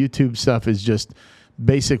successful, their YouTube stuff is just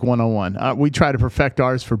basic 101. We try to perfect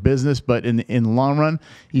ours for business, but in the long run,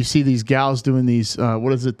 you see these gals doing these,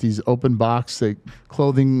 these open box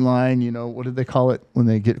clothing line, what did they call it when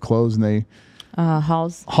they get clothes and they...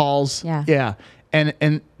 Hauls. Yeah. Yeah.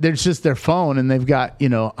 And there's just their phone and they've got,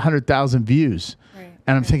 100,000 views. Right.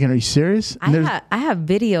 And I'm thinking, are you serious? I have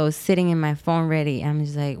videos sitting in my phone ready. I'm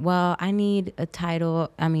just like, well, I need a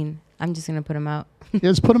title. I mean, I'm just going to put them out. Yeah,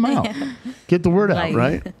 just put them out. Get the word out,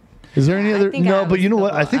 right? Is there any other? No, but you know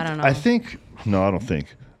what? I think. No, I don't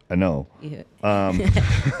think. I know. Yeah.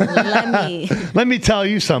 Let me tell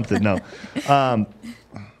you something. No.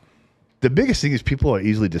 The biggest thing is people are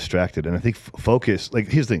easily distracted. And I think focus,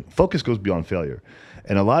 here's the thing, focus goes beyond failure.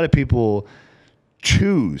 And a lot of people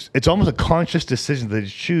choose, it's almost a conscious decision that they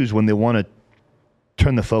choose when they want to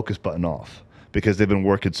turn the focus button off because they've been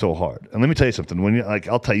working so hard. And let me tell you something, when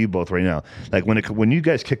I'll tell you both right now, when you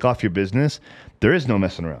guys kick off your business, there is no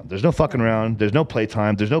messing around. There's no fucking around. There's no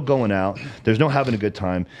playtime. There's no going out. There's no having a good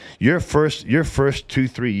time. Your first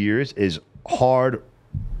 2-3 years is hard.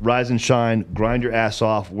 Rise and shine, grind your ass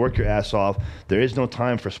off, work your ass off. There is no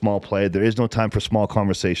time for small play. There is no time for small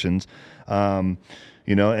conversations.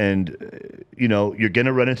 You're going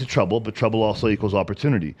to run into trouble, but trouble also equals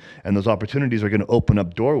opportunity. And those opportunities are going to open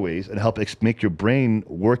up doorways and help make your brain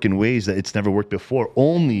work in ways that it's never worked before,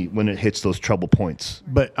 only when it hits those trouble points.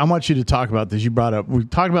 But I want you to talk about this. We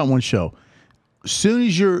talked about one show. Soon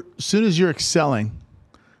as you're excelling,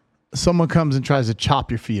 someone comes and tries to chop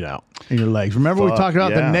your feet out and your legs. Remember we talked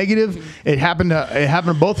about the negative? It happened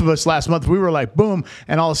to both of us last month. We were like, boom,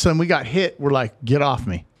 and all of a sudden we got hit. We're like, get off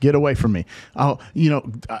me. Get away from me. Oh,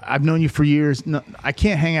 I've known you for years. No, I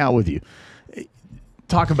can't hang out with you.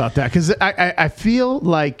 Talk about that, because I feel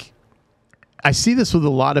like I see this with a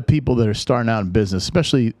lot of people that are starting out in business,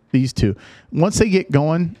 especially these two. Once they get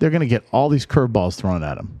going, they're going to get all these curveballs thrown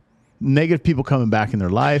at them. Negative people coming back in their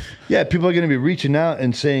life. Yeah, people are going to be reaching out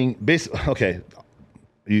and saying, okay,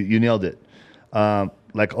 you nailed it.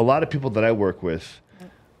 Like a lot of people that I work with,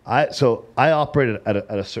 I operate at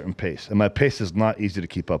a certain pace, and my pace is not easy to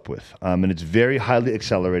keep up with. And it's very highly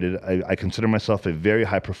accelerated. I consider myself a very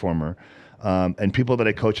high performer. And people that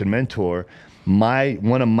I coach and mentor,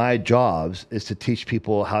 one of my jobs is to teach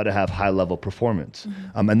people how to have high level performance.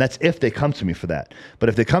 And that's if they come to me for that. But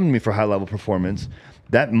if they come to me for high level performance,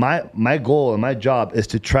 that my goal and my job is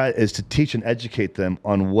to teach and educate them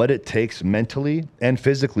on what it takes mentally and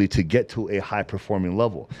physically to get to a high performing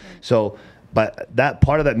level. So, but that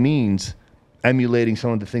part of that means emulating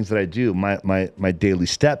some of the things that I do, my daily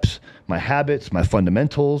steps, my habits, my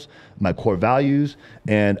fundamentals, my core values,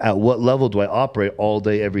 and at what level do I operate all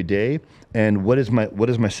day, every day, and what is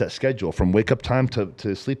my set schedule from wake up time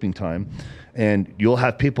to sleeping time. And you'll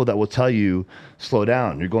have people that will tell you, slow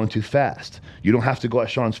down, you're going too fast. You don't have to go at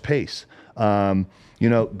Sean's pace. Go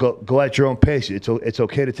at your own pace. It's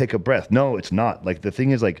okay to take a breath. No, it's not. Like, the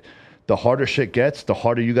thing is, like, the harder shit gets, the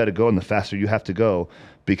harder you got to go and the faster you have to go,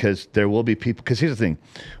 because there will be people. Because here's the thing,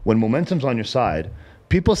 when momentum's on your side,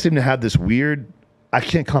 people seem to have this weird, I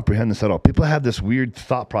can't comprehend this at all. People have this weird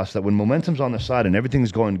thought process that when momentum's on their side and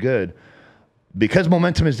everything's going good, because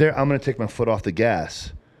momentum is there, I'm going to take my foot off the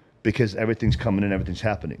gas because everything's coming in, everything's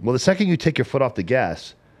happening. Well, the second you take your foot off the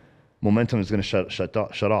gas, momentum is going to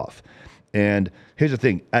shut off. And here's the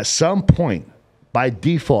thing, at some point, by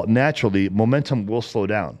default, naturally, momentum will slow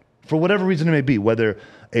down for whatever reason it may be, whether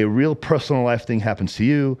a real personal life thing happens to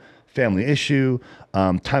you, family issue,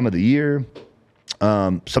 time of the year,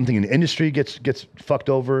 something in the industry gets fucked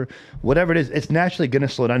over, whatever it is, it's naturally going to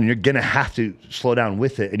slow down, and you're going to have to slow down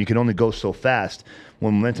with it, and you can only go so fast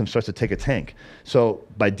when momentum starts to take a tank. So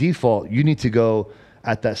by default, you need to go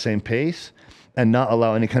at that same pace and not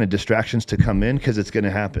allow any kind of distractions to come in, because it's going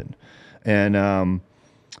to happen. And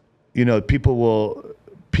people will,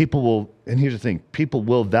 and here's the thing, people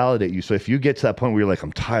will validate you. So if you get to that point where you're like,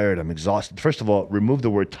 I'm tired, I'm exhausted, first of all, remove the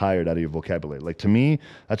word tired out of your vocabulary. Like, to me,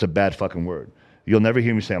 that's a bad fucking word. You'll never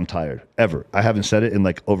hear me say I'm tired, ever. I haven't said it in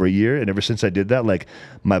like over a year, and ever since I did that, like,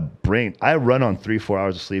 my brain, I run on 3-4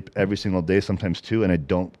 hours of sleep every single day, sometimes 2, and I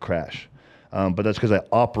don't crash. But that's because I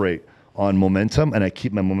operate on momentum, and I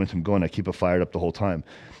keep my momentum going. I keep it fired up the whole time.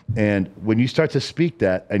 And when you start to speak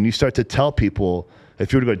that, and you start to tell people,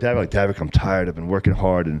 if you were to go to Davik, I'm tired, I've been working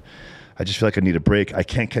hard, and I just feel like I need a break, I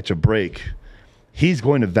can't catch a break, he's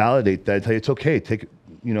going to validate that and tell you it's okay. Take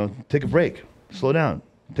a break, slow down,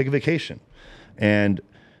 take a vacation. And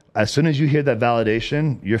as soon as you hear that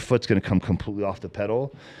validation, your foot's going to come completely off the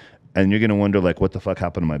pedal, and you're going to wonder, like, what the fuck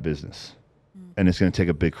happened to my business? And it's going to take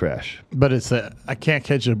a big crash. But it's I can't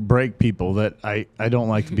catch a break people that I don't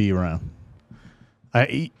like to be around.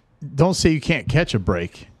 Don't say you can't catch a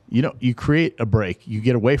break. You create a break. You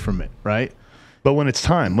get away from it, right? But when it's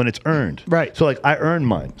time, when it's earned. Right. So, like, I earned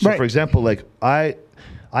mine. So, right. for example, like, I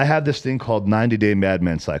have this thing called 90-day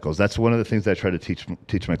madman cycles. That's one of the things that I try to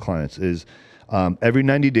teach my clients is every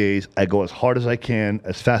 90 days, I go as hard as I can,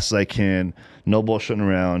 as fast as I can, no bullshitting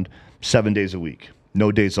around, 7 days a week,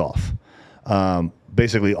 no days off.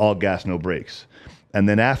 Basically all gas, no brakes. And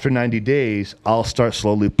then after 90 days, I'll start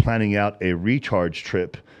slowly planning out a recharge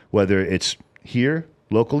trip, whether it's here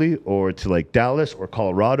locally or to like Dallas or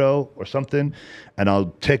Colorado or something. And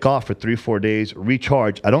I'll take off for 3-4 days,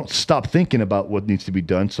 recharge. I don't stop thinking about what needs to be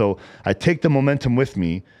done. So I take the momentum with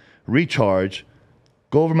me, recharge,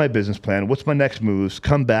 go over my business plan. What's my next moves?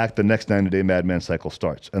 Come back. The next 90-day madman cycle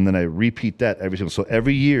starts. And then I repeat that so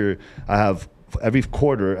every year I have every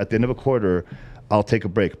quarter, at the end of a quarter, I'll take a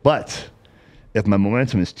break. But if my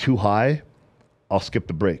momentum is too high, I'll skip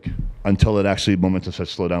the break until momentum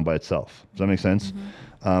starts to slow down by itself. Does that make sense?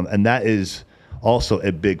 Mm-hmm. And that is also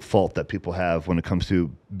a big fault that people have when it comes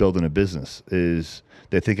to building a business is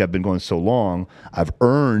they think I've been going so long, I've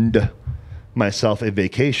earned myself a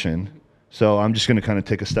vacation. So I'm just going to kind of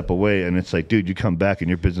take a step away, and it's like, dude, you come back and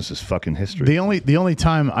your business is fucking history. The only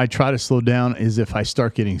time I try to slow down is if I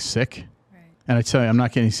start getting sick. And I tell you, I'm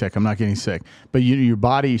not getting sick. But your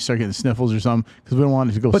body, you start getting sniffles or something because we don't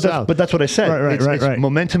want it to go south. But that's what I said. Right.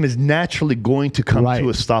 Momentum is naturally going to come to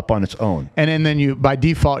a stop on its own. And then you, by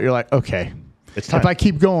default, you're like, okay, it's time. If I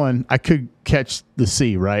keep going, I could catch the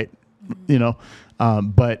sea, right?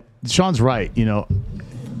 But Sean's right. You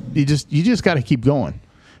just got to keep going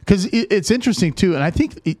because it's interesting too. And I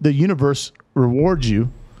think the universe rewards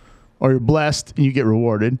you, or you're blessed and you get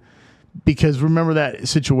rewarded. Because remember that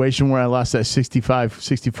situation where I lost that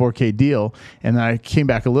 64K deal and I came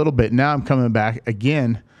back a little bit. Now I'm coming back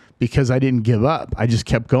again because I didn't give up. I just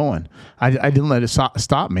kept going. I didn't let it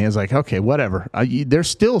stop me. I was like, okay, whatever. They're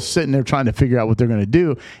still sitting there trying to figure out what they're going to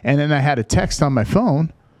do. And then I had a text on my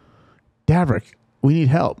phone, Davrick, we need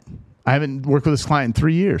help. I haven't worked with this client in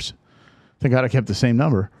 3 years. Thank God I kept the same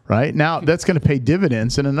number, right? Now that's going to pay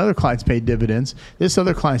dividends, and another client's paid dividends. This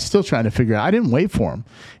other client's still trying to figure out. I didn't wait for him.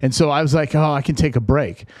 And so I was like, oh, I can take a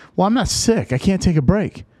break. Well, I'm not sick. I can't take a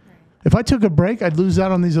break. Right. If I took a break, I'd lose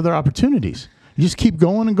out on these other opportunities. You just keep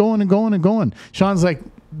going and going and going and going. Sean's like,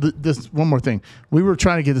 this one more thing. We were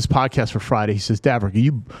trying to get this podcast for Friday. He says,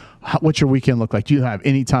 Davrick, what's your weekend look like? Do you have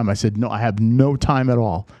any time? I said, no, I have no time at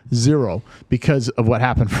all. Zero. Because of what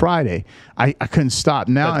happened Friday. I couldn't stop.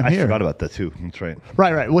 Now I'm here. I forgot about that too. That's right.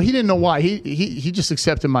 Right. Well, he didn't know why. He just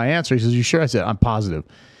accepted my answer. He says, you sure? I said, I'm positive.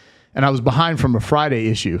 And I was behind from a Friday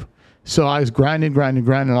issue. So I was grinding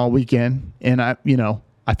all weekend. And I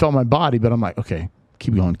felt my body, but I'm like, okay,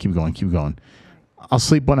 keep going. I'll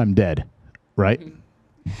sleep when I'm dead. Right?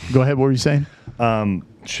 Go ahead. What were you saying?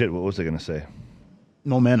 Shit. What was I going to say?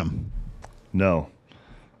 Momentum. No.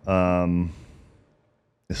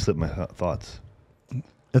 It slipped my thoughts.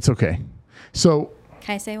 That's okay. So.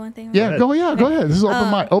 Can I say one thing? Yeah. Go ahead. This is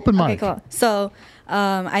open mic. Okay, cool. So,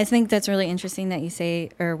 I think that's really interesting that you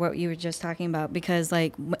say, or what you were just talking about, because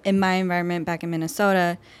like in my environment back in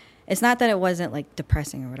Minnesota, it's not that it wasn't like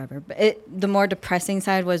depressing or whatever, but the more depressing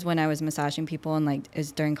side was when I was massaging people and like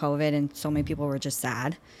it's during COVID and so many people were just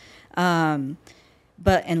sad, and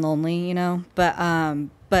lonely, but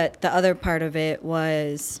the other part of it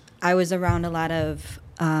was I was around a lot of,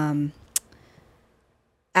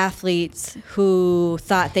 athletes who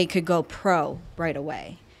thought they could go pro right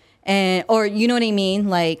away or you know what I mean?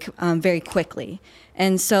 Like, very quickly.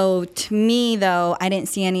 And so to me, though, I didn't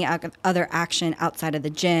see any other action outside of the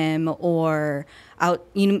gym or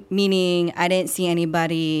meaning I didn't see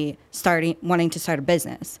anybody wanting to start a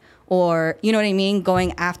business or, you know what I mean?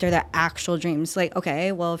 Going after the actual dreams. Like,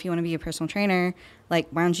 okay, well, if you want to be a personal trainer, like,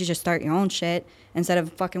 why don't you just start your own shit instead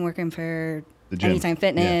of fucking working for Anytime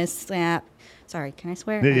Fitness? Yeah. Sorry, can I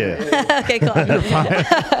swear? Yeah. Okay, cool.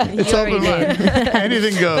 It's open mic.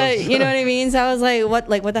 Anything goes. But you know what I mean? So I was like,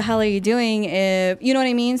 what the hell are you doing? If you know what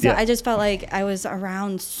I mean? So I just felt like I was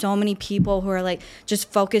around so many people who are like just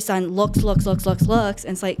focused on looks.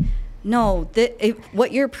 And it's like, no,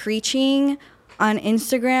 what you're preaching on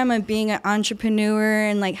Instagram and being an entrepreneur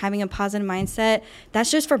and like having a positive mindset, that's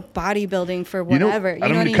just for bodybuilding, for whatever. I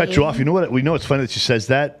don't mean to cut you off. You know what? We know it's funny that she says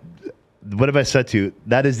that. what have I said to you?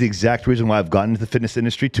 That is the exact reason why I've gotten into the fitness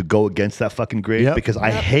industry, to go against that fucking grain, because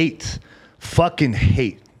I fucking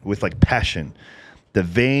hate with like passion the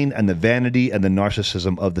vain and the vanity and the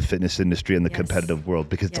narcissism of the fitness industry and the competitive world,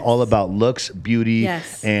 because it's all about looks, beauty,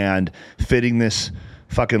 and fitting this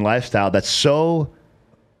fucking lifestyle that's so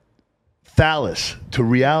phallus to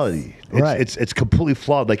reality. It's completely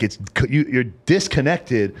flawed. Like you're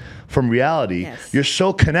disconnected from reality. You're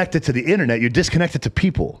so connected to the internet, you're disconnected to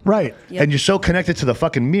people. Right. And you're so connected to the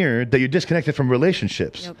fucking mirror that you're disconnected from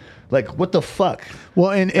relationships. Like, what the fuck?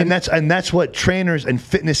 Well, and that's what trainers and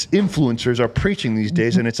fitness influencers are preaching these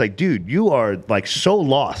days. And it's like, dude, you are like so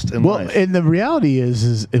lost in life. And the reality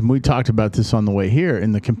is, and we talked about this on the way here,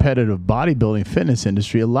 in the competitive bodybuilding fitness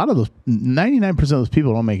industry, a lot of those, 99% of those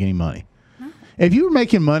people don't make any money. If you're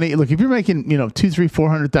making money, look, if you're making, $200,000, $300,000,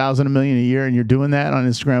 $400,000, $1 million a year, and you're doing that on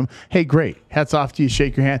Instagram, hey, great. Hats off to you.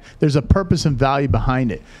 Shake your hand. There's a purpose and value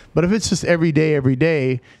behind it. But if it's just every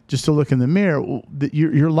day, just to look in the mirror,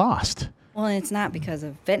 you're lost. Well, and it's not because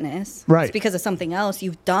of fitness. Right. It's because of something else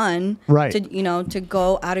you've done. Right. To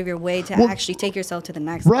go out of your way to actually take yourself to the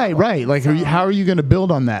next level. Right. Like, how are you going to build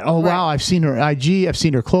on that? Oh, wow, I've seen her IG. I've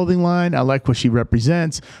seen her clothing line. I like what she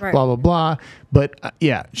represents, blah, blah, blah. But,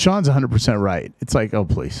 Sean's 100% right. It's like, oh,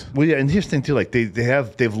 please. Well, yeah, and here's the thing, too. Like,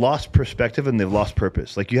 they've lost perspective and they've lost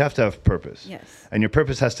purpose. Like, you have to have purpose. Yes. And your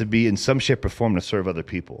purpose has to be in some shape or form to serve other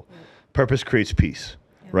people. Purpose creates peace,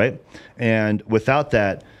 right? And without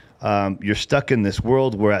that, you're stuck in this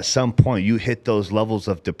world where at some point you hit those levels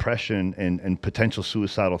of depression and potential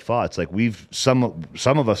suicidal thoughts. Like some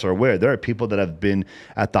of us are aware, there are people that have been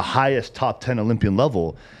at the highest top 10 Olympian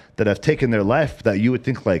level that have taken their life that you would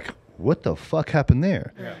think like, what the fuck happened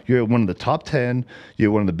there? Yeah. You're one of the top 10, you're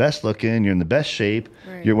one of the best looking, you're in the best shape,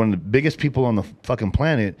 you're one of the biggest people on the fucking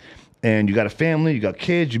planet, and you got a family, you got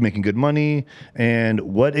kids, you're making good money, and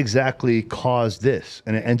what exactly caused this?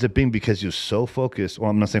 And it ends up being because you're so focused, well,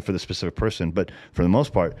 I'm not saying for the specific person, but for the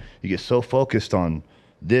most part, you get so focused on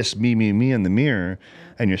this, me in the mirror,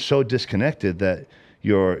 and you're so disconnected that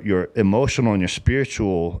your emotional and your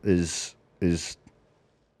spiritual is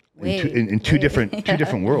in two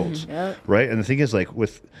different worlds, right? And the thing is, like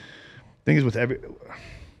with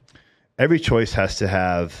every choice has to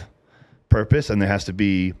have purpose, and there has to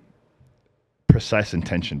be precise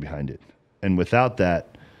intention behind it. And without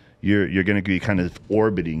that, you're going to be kind of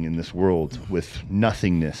orbiting in this world with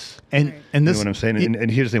nothingness. And this, you know what I'm saying?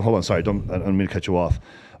 And here's the thing. Hold on, sorry, I don't mean to cut you off.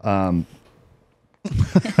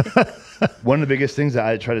 One of the biggest things that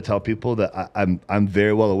I try to tell people that I'm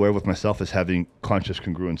very well aware with myself is having conscious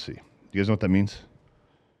congruency. Do you guys know what that means?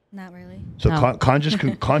 Not really. So conscious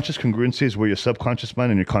congruency is where your subconscious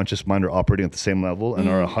mind and your conscious mind are operating at the same level and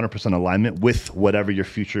are 100% alignment with whatever your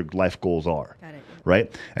future life goals are. Got it.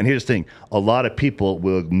 Right? And here's the thing. A lot of people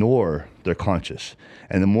will ignore their conscious.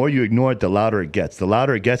 And the more you ignore it, the louder it gets. The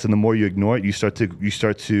louder it gets and the more you ignore it, you start to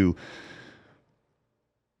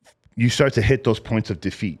hit those points of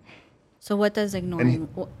defeat. So what does ignoring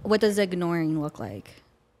look like?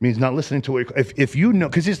 Means not listening to what if you know,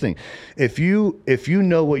 because here's the thing, if you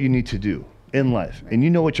know what you need to do in life and you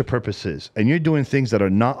know what your purpose is and you're doing things that are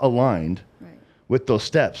not aligned with those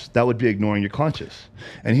steps, that would be ignoring your conscious.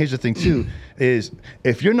 And here's the thing too, is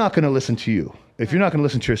if you're not going to listen to you, if you're not going to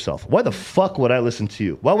listen to yourself, why the fuck would I listen to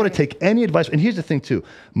you? Why would I take any advice? And here's the thing too,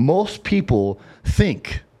 most people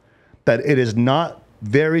think that it is not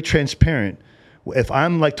very transparent if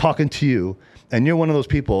I'm like talking to you and you're one of those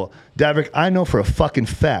people, Davrick, I know for a fucking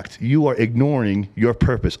fact you are ignoring your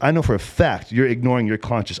purpose. I know for a fact you're ignoring your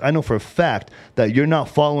conscience. I know for a fact that you're not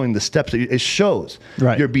following the steps. It shows.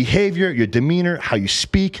 Right. Your behavior, your demeanor, how you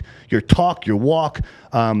speak, your talk, your walk,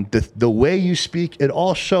 the way you speak, it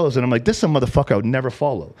all shows. And I'm like, this is a motherfucker I would never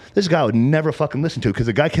follow. This guy I would never fucking listen to because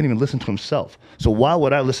the guy can't even listen to himself. So why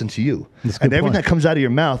would I listen to you? And everything that comes out of your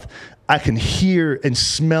mouth, I can hear and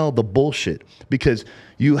smell the bullshit because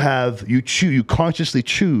you consciously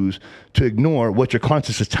choose to ignore what your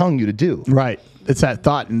conscience is telling you to do. Right. It's that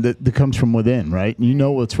thought that comes from within, right? You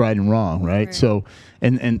know what's right and wrong, right? So,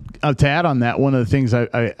 and to add on that, one of the things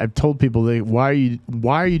I've told people, why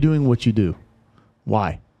are you doing what you do?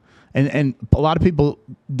 Why? And a lot of people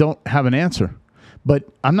don't have an answer. But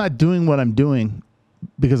I'm not doing what I'm doing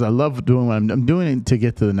because I love doing what I'm doing it to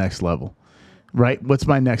get to the next level, right? What's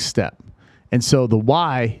my next step? And so the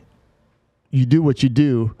why you do what you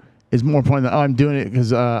do is more important than, I'm doing it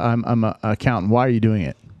because I'm an accountant. Why are you doing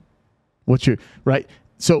it? What's your, right?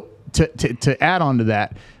 So to add on to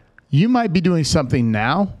that, you might be doing something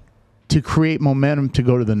now to create momentum to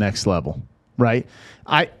go to the next level, right?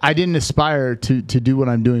 I didn't aspire to do what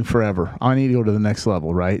I'm doing forever. I need to go to the next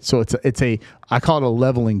level, right? So I call it a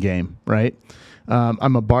leveling game, right?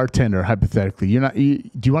 I'm a bartender, hypothetically. Do you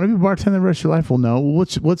want to be a bartender the rest of your life? Well, no.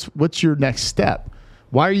 What's your next step?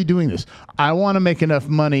 Why are you doing this? I want to make enough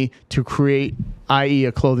money to create, i.e.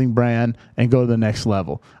 a clothing brand, and go to the next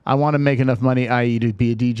level. I want to make enough money, i.e. to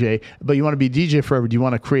be a DJ. But you want to be a DJ forever. Do you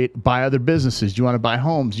want to buy other businesses? Do you want to buy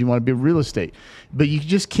homes? Do you want to be real estate? But you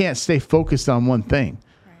just can't stay focused on one thing.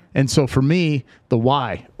 And so for me, the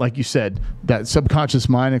why, like you said, that subconscious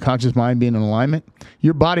mind and conscious mind being in alignment,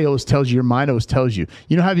 your body always tells you, your mind always tells you.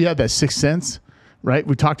 You know how you have that sixth sense, right?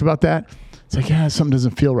 We talked about that. It's like, something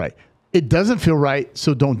doesn't feel right. It doesn't feel right,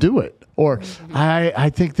 so don't do it. Or I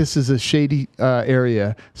think this is a shady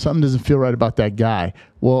area. Something doesn't feel right about that guy.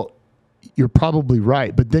 Well, you're probably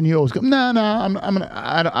right, but then you always go, no,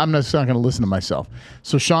 I'm just not going to listen to myself.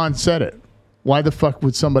 So Sean said it. Why the fuck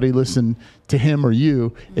would somebody listen to him or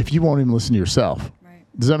you if you won't even listen to yourself? Right.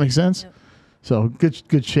 Does that make sense? Yep. So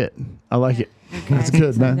good shit. I like it. Okay, that's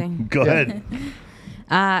good, man. Go ahead.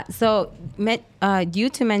 You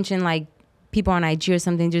to mention like people on IG or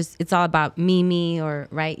something, just it's all about me, or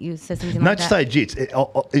right? You said something Not like that. Not just IG,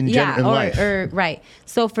 it's in life. Right.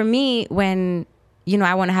 So for me, when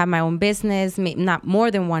I want to have my own business, not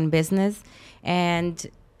more than one business, and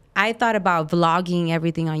I thought about vlogging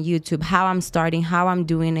everything on YouTube, how I'm starting, how I'm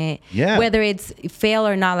doing it, whether it's fail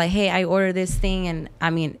or not. Like, hey, I ordered this thing, and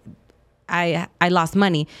I lost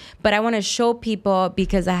money, but I want to show people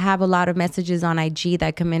because I have a lot of messages on IG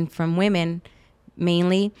that come in from women,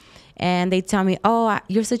 mainly. And they tell me, oh,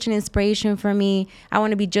 you're such an inspiration for me. I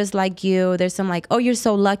want to be just like you. There's some like, oh, you're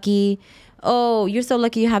so lucky. Oh, you're so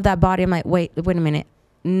lucky you have that body. I'm like, wait a minute.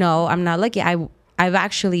 No, I'm not lucky. I've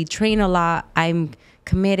actually trained a lot. I'm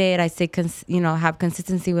committed. I say, have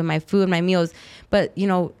consistency with my food, my meals. But,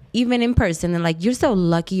 even in person, and like, you're so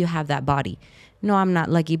lucky you have that body. No, I'm not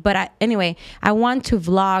lucky. But anyway, I want to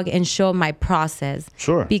vlog and show my process.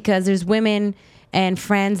 Sure. Because there's women and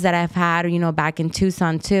friends that I've had, back in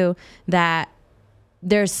Tucson too, that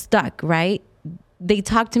they're stuck, right? They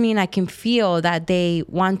talk to me and I can feel that they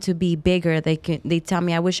want to be bigger. They tell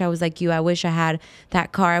me, I wish I was like you. I wish I had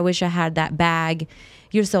that car. I wish I had that bag.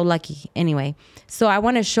 You're so lucky. Anyway, so I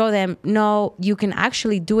want to show them, no, you can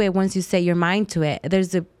actually do it once you set your mind to it.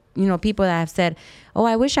 There's people that have said, oh,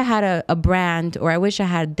 I wish I had a brand, or I wish I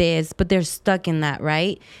had this, but they're stuck in that,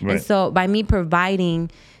 right? And so by me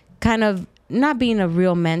providing kind of, not being a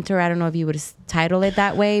real mentor, I don't know if you would title it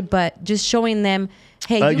that way, but just showing them,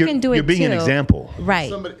 hey, you can do it too. You're being an example.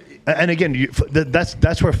 Right. And again,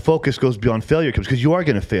 that's where focus goes beyond failure comes, because you are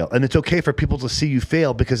going to fail. And it's okay for people to see you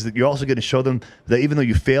fail, because you're also going to show them that even though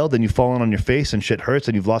you failed and you've fallen on your face and shit hurts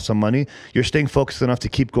and you've lost some money, you're staying focused enough to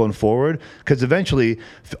keep going forward, because eventually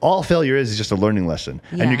all failure is just a learning lesson.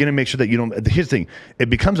 Yeah. And you're going to make sure that you don't. Here's the thing. It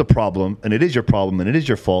becomes a problem, and it is your problem, and it is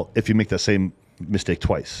your fault if you make that same mistake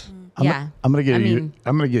twice. I'm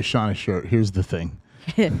gonna get Sean a shirt. Here's the thing.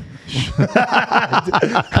 It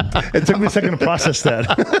took me a second to process that.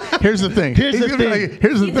 Here's the thing. He does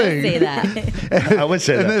say that. I would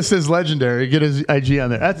say that. And this is legendary. Get his IG on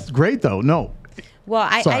there. That's great, though. No. Well,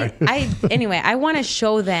 anyway, I want to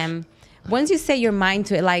show them, once you set your mind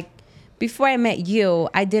to it, like, before I met you,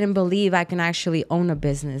 I didn't believe I can actually own a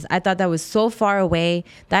business. I thought that was so far away.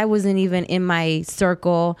 That wasn't even in my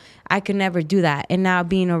circle. I could never do that. And now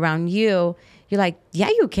being around you, you're like, yeah,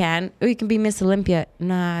 you can. Or you can be Miss Olympia.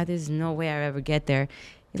 Nah, there's no way I'll ever get there.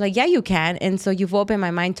 You're like, yeah, you can. And so you've opened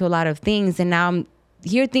my mind to a lot of things. And now I'm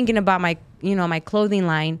here thinking about my clothing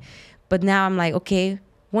line. But now I'm like, okay,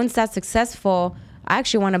 once that's successful, I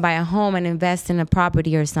actually want to buy a home and invest in a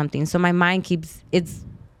property or something. So my mind it's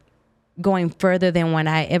going further than what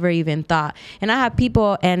I ever even thought. And I have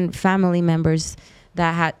people and family members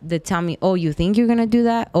that tell me, oh, you think you're going to do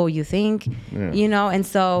that? Oh, you think, and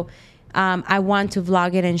so I want to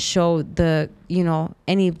vlog it and show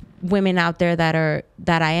any women out there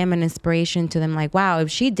that I am an inspiration to them. Like, wow,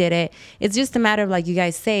 if she did it, it's just a matter of, like you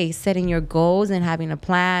guys say, setting your goals and having a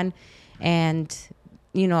plan and,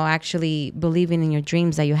 actually believing in your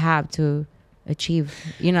dreams that you have to achieve.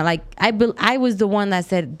 Like I was the one that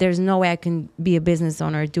said there's no way I can be a business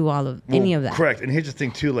owner or do any of that. Correct. And here's the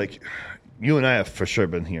thing too, like you and I have for sure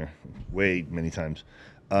been here way many times.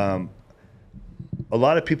 A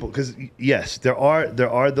lot of people, because yes, there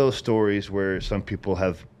are those stories where some people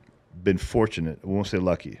have been fortunate, we won't say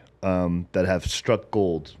lucky, that have struck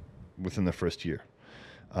gold within the first year.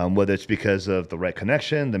 Whether it's because of the right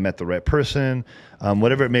connection, they met the right person,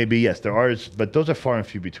 whatever it may be. Yes, there are, but those are far and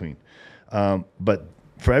few between. But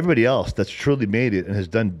for everybody else that's truly made it and has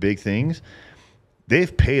done big things,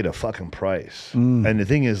 they've paid a fucking price. And the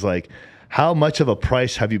thing is, like, how much of a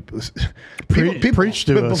price have you? Preach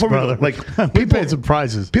to us, brother. We paid some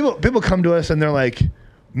prices. People come to us and they're like,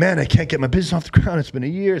 man, I can't get my business off the ground. It's been a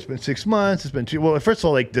year. It's been 6 months. It's been 2. Well, first of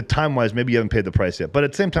all, like, the time-wise, maybe you haven't paid the price yet. But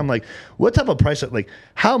at the same time, like, what type of price, like,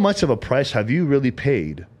 how much of a price have you really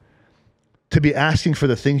paid to be asking for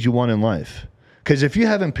the things you want in life? Because if you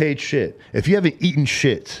haven't paid shit, if you haven't eaten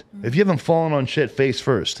shit, if you haven't fallen on shit face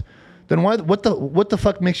first, then what the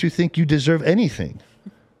fuck makes you think you deserve anything?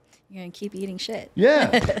 You're gonna keep eating shit.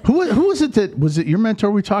 Yeah. Who was it was it your mentor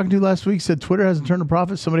we talked to last week said Twitter hasn't turned a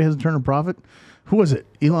profit? Somebody hasn't turned a profit? Who was it?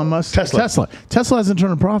 Elon Musk? Tesla. Tesla hasn't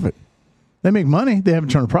turned a profit. They make money. They haven't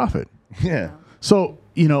turned a profit. Yeah. So,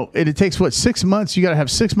 it takes 6 months. You got to have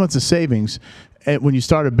 6 months of savings when you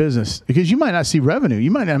start a business because you might not see revenue.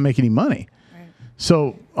 You might not make any money. Right.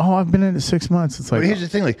 So, I've been in it 6 months. It's like, but here's the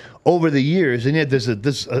thing, like, over the years, and yet there's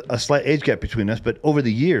a slight age gap between us, but over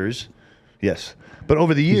the years, yes. But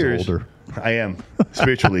over the years, older. I am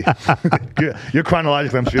spiritually. You're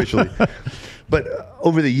chronologically, I'm spiritually. But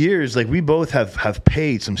over the years, like, we both have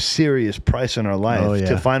paid some serious price in our life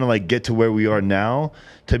to finally, like, get to where we are now,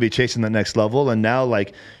 to be chasing the next level. And now,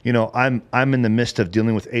 like, I'm in the midst of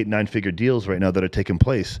dealing with 8-9-figure deals right now that are taking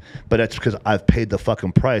place. But that's because I've paid the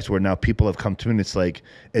fucking price. Where now people have come to me, and it's like,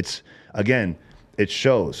 it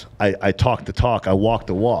shows. I talk the talk. I walk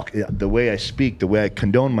the walk. The way I speak, the way I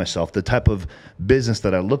condone myself, the type of business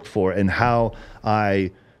that I look for, and how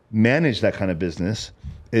I manage that kind of business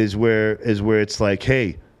is where it's like,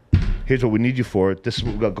 hey, here's what we need you for. This is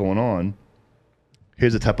what we've got going on.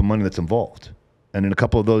 Here's the type of money that's involved. And in a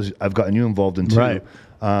couple of those, I've gotten you involved in too. Right.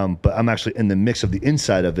 But I'm actually in the mix of the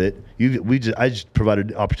inside of it. I just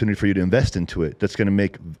provided an opportunity for you to invest into it. That's going to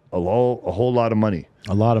make a whole lot of money.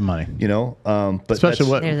 A lot of money. But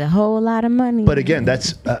especially there's a whole lot of money. But again,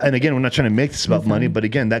 and again, we're not trying to make this about money, but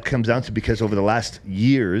again, that comes down to because over the last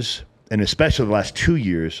years, and especially the last 2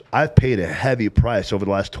 years, I've paid a heavy price over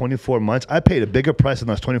the last 24 months. I paid a bigger price in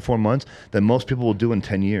the last 24 months than most people will do in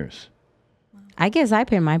 10 years. I guess I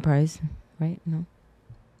paid my price, right? No.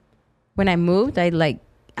 When I moved, I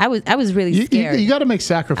was really scared. You got to make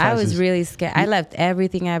sacrifices. I was really scared. I left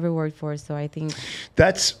everything I ever worked for, so I think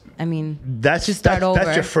that's to start over.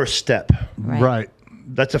 That's your first step. Right.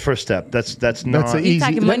 That's the first step. That's not. That's the you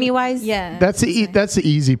talking money wise? Yeah. That's the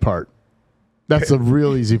easy part. That's the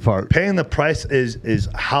real easy part. Paying the price is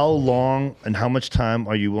how long and how much time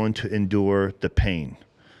are you willing to endure the pain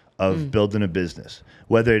of building a business?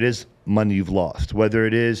 Whether it is money you've lost, whether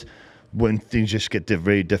it is when things just get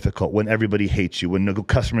very difficult, when everybody hates you, when the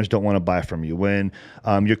customers don't want to buy from you, when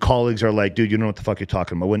your colleagues are like, dude, you don't know what the fuck you're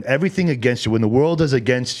talking about. When everything against you, when the world is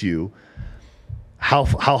against you, how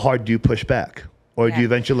hard do you push back? Or do you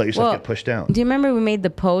eventually let yourself get pushed down? Do you remember we made the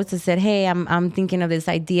post that said, hey, I'm thinking of this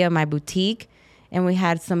idea of my boutique? And we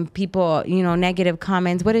had some people, negative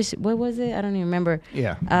comments. What was it? I don't even remember.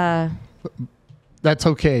 Yeah. That's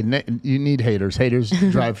okay. You need haters. Haters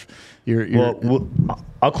drive your. Well,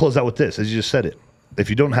 I'll close out with this. As you just said it. If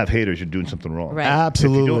you don't have haters, you're doing something wrong. Right.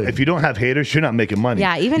 Absolutely. If you don't have haters, you're not making money.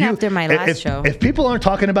 Yeah, even after my last show. If people aren't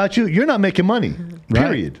talking about you, you're not making money.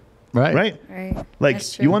 Period. Right. Like,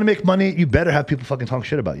 That's true. you want to make money, you better have people fucking talk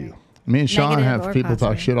shit about you. Me and Sean Negative have or people talk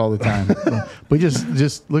positive. shit all the time. We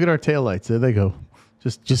just look at our taillights. There they go.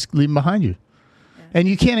 Just leave them behind you. And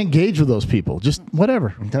you can't engage with those people. Just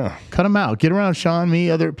whatever. No. Cut them out. Get around Sean, me,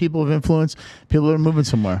 other people of influence, people that are moving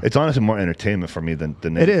somewhere. It's honestly more entertainment for me than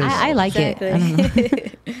It is. I like it.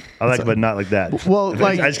 I like it, but not like that. Well,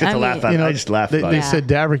 like, I just get to laugh at it. I just laugh about They it. said,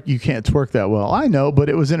 Davrick, you can't twerk that well. I know, but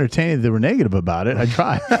it was entertaining. They were negative about it. I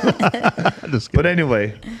tried. But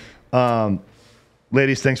anyway,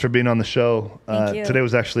 ladies, thanks for being on the show. Thank you. Today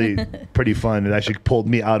was actually pretty fun. It actually pulled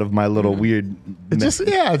me out of my little weird It's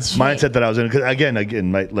mindset that I was in. Because again,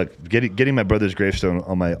 getting my brother's gravestone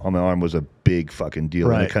on my arm was a big fucking deal,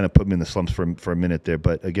 and Right. it kind of put me in the slumps for a minute there.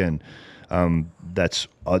 But again, that's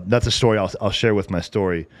a story I'll share with my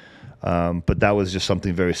story. But that was just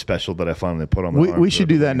something very special that I finally put on my arm. We should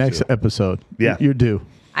do that next episode. Yeah. You're due.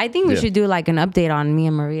 I think we Yeah. should do like an update on me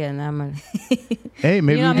and Maria, and I'm gonna. Hey,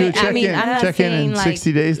 maybe we do a check-in. I'm not Check-in in saying, like,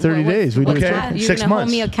 60 days, 30 days. We do a Okay. check. You're 6 gonna hold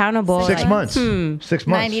months. me accountable. 6 like, months. 6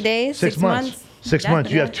 months. 90 days? 6 6 months. months? 6 Yeah.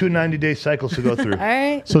 months. You have 2 90-day cycles to go through. All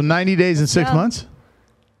right. So 90 days and 6 Yeah. months?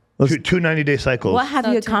 Two 90-day cycles. What have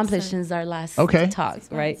So you 2%. accomplished since our last Okay. talk?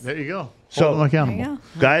 Right. There you go. So- Hold them There accountable. you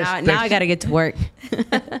go. Guys, Now I gotta get to work.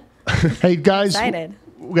 Hey, guys, Excited.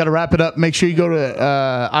 we got to wrap it up. Make sure you go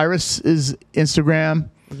to Iris's Instagram,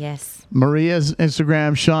 Yes. Maria's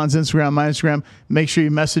Instagram, Sean's Instagram, my Instagram. Make sure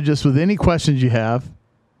you message us with any questions you have.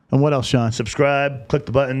 And what else, Sean? Subscribe, click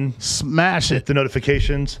the button, Smash hit it. the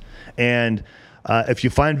notifications. And if you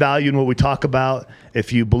find value in what we talk about,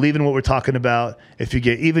 if you believe in what we're talking about, if you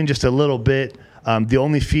get even just a little bit, the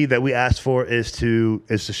only fee that we ask for is to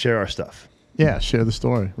share our stuff. Yeah, share the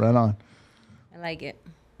story. Right on. I like it.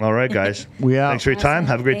 All right, guys. We out. Thanks for your time.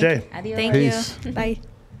 Have a great day. Adios. Thank Peace. you. Bye.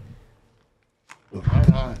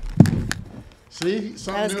 Right on. See? That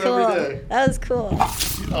Something was new cool. every day. That was cool.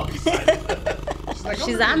 She's all excited.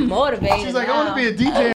 She's like, I'm motivated. She's like, I now. want to be a DJ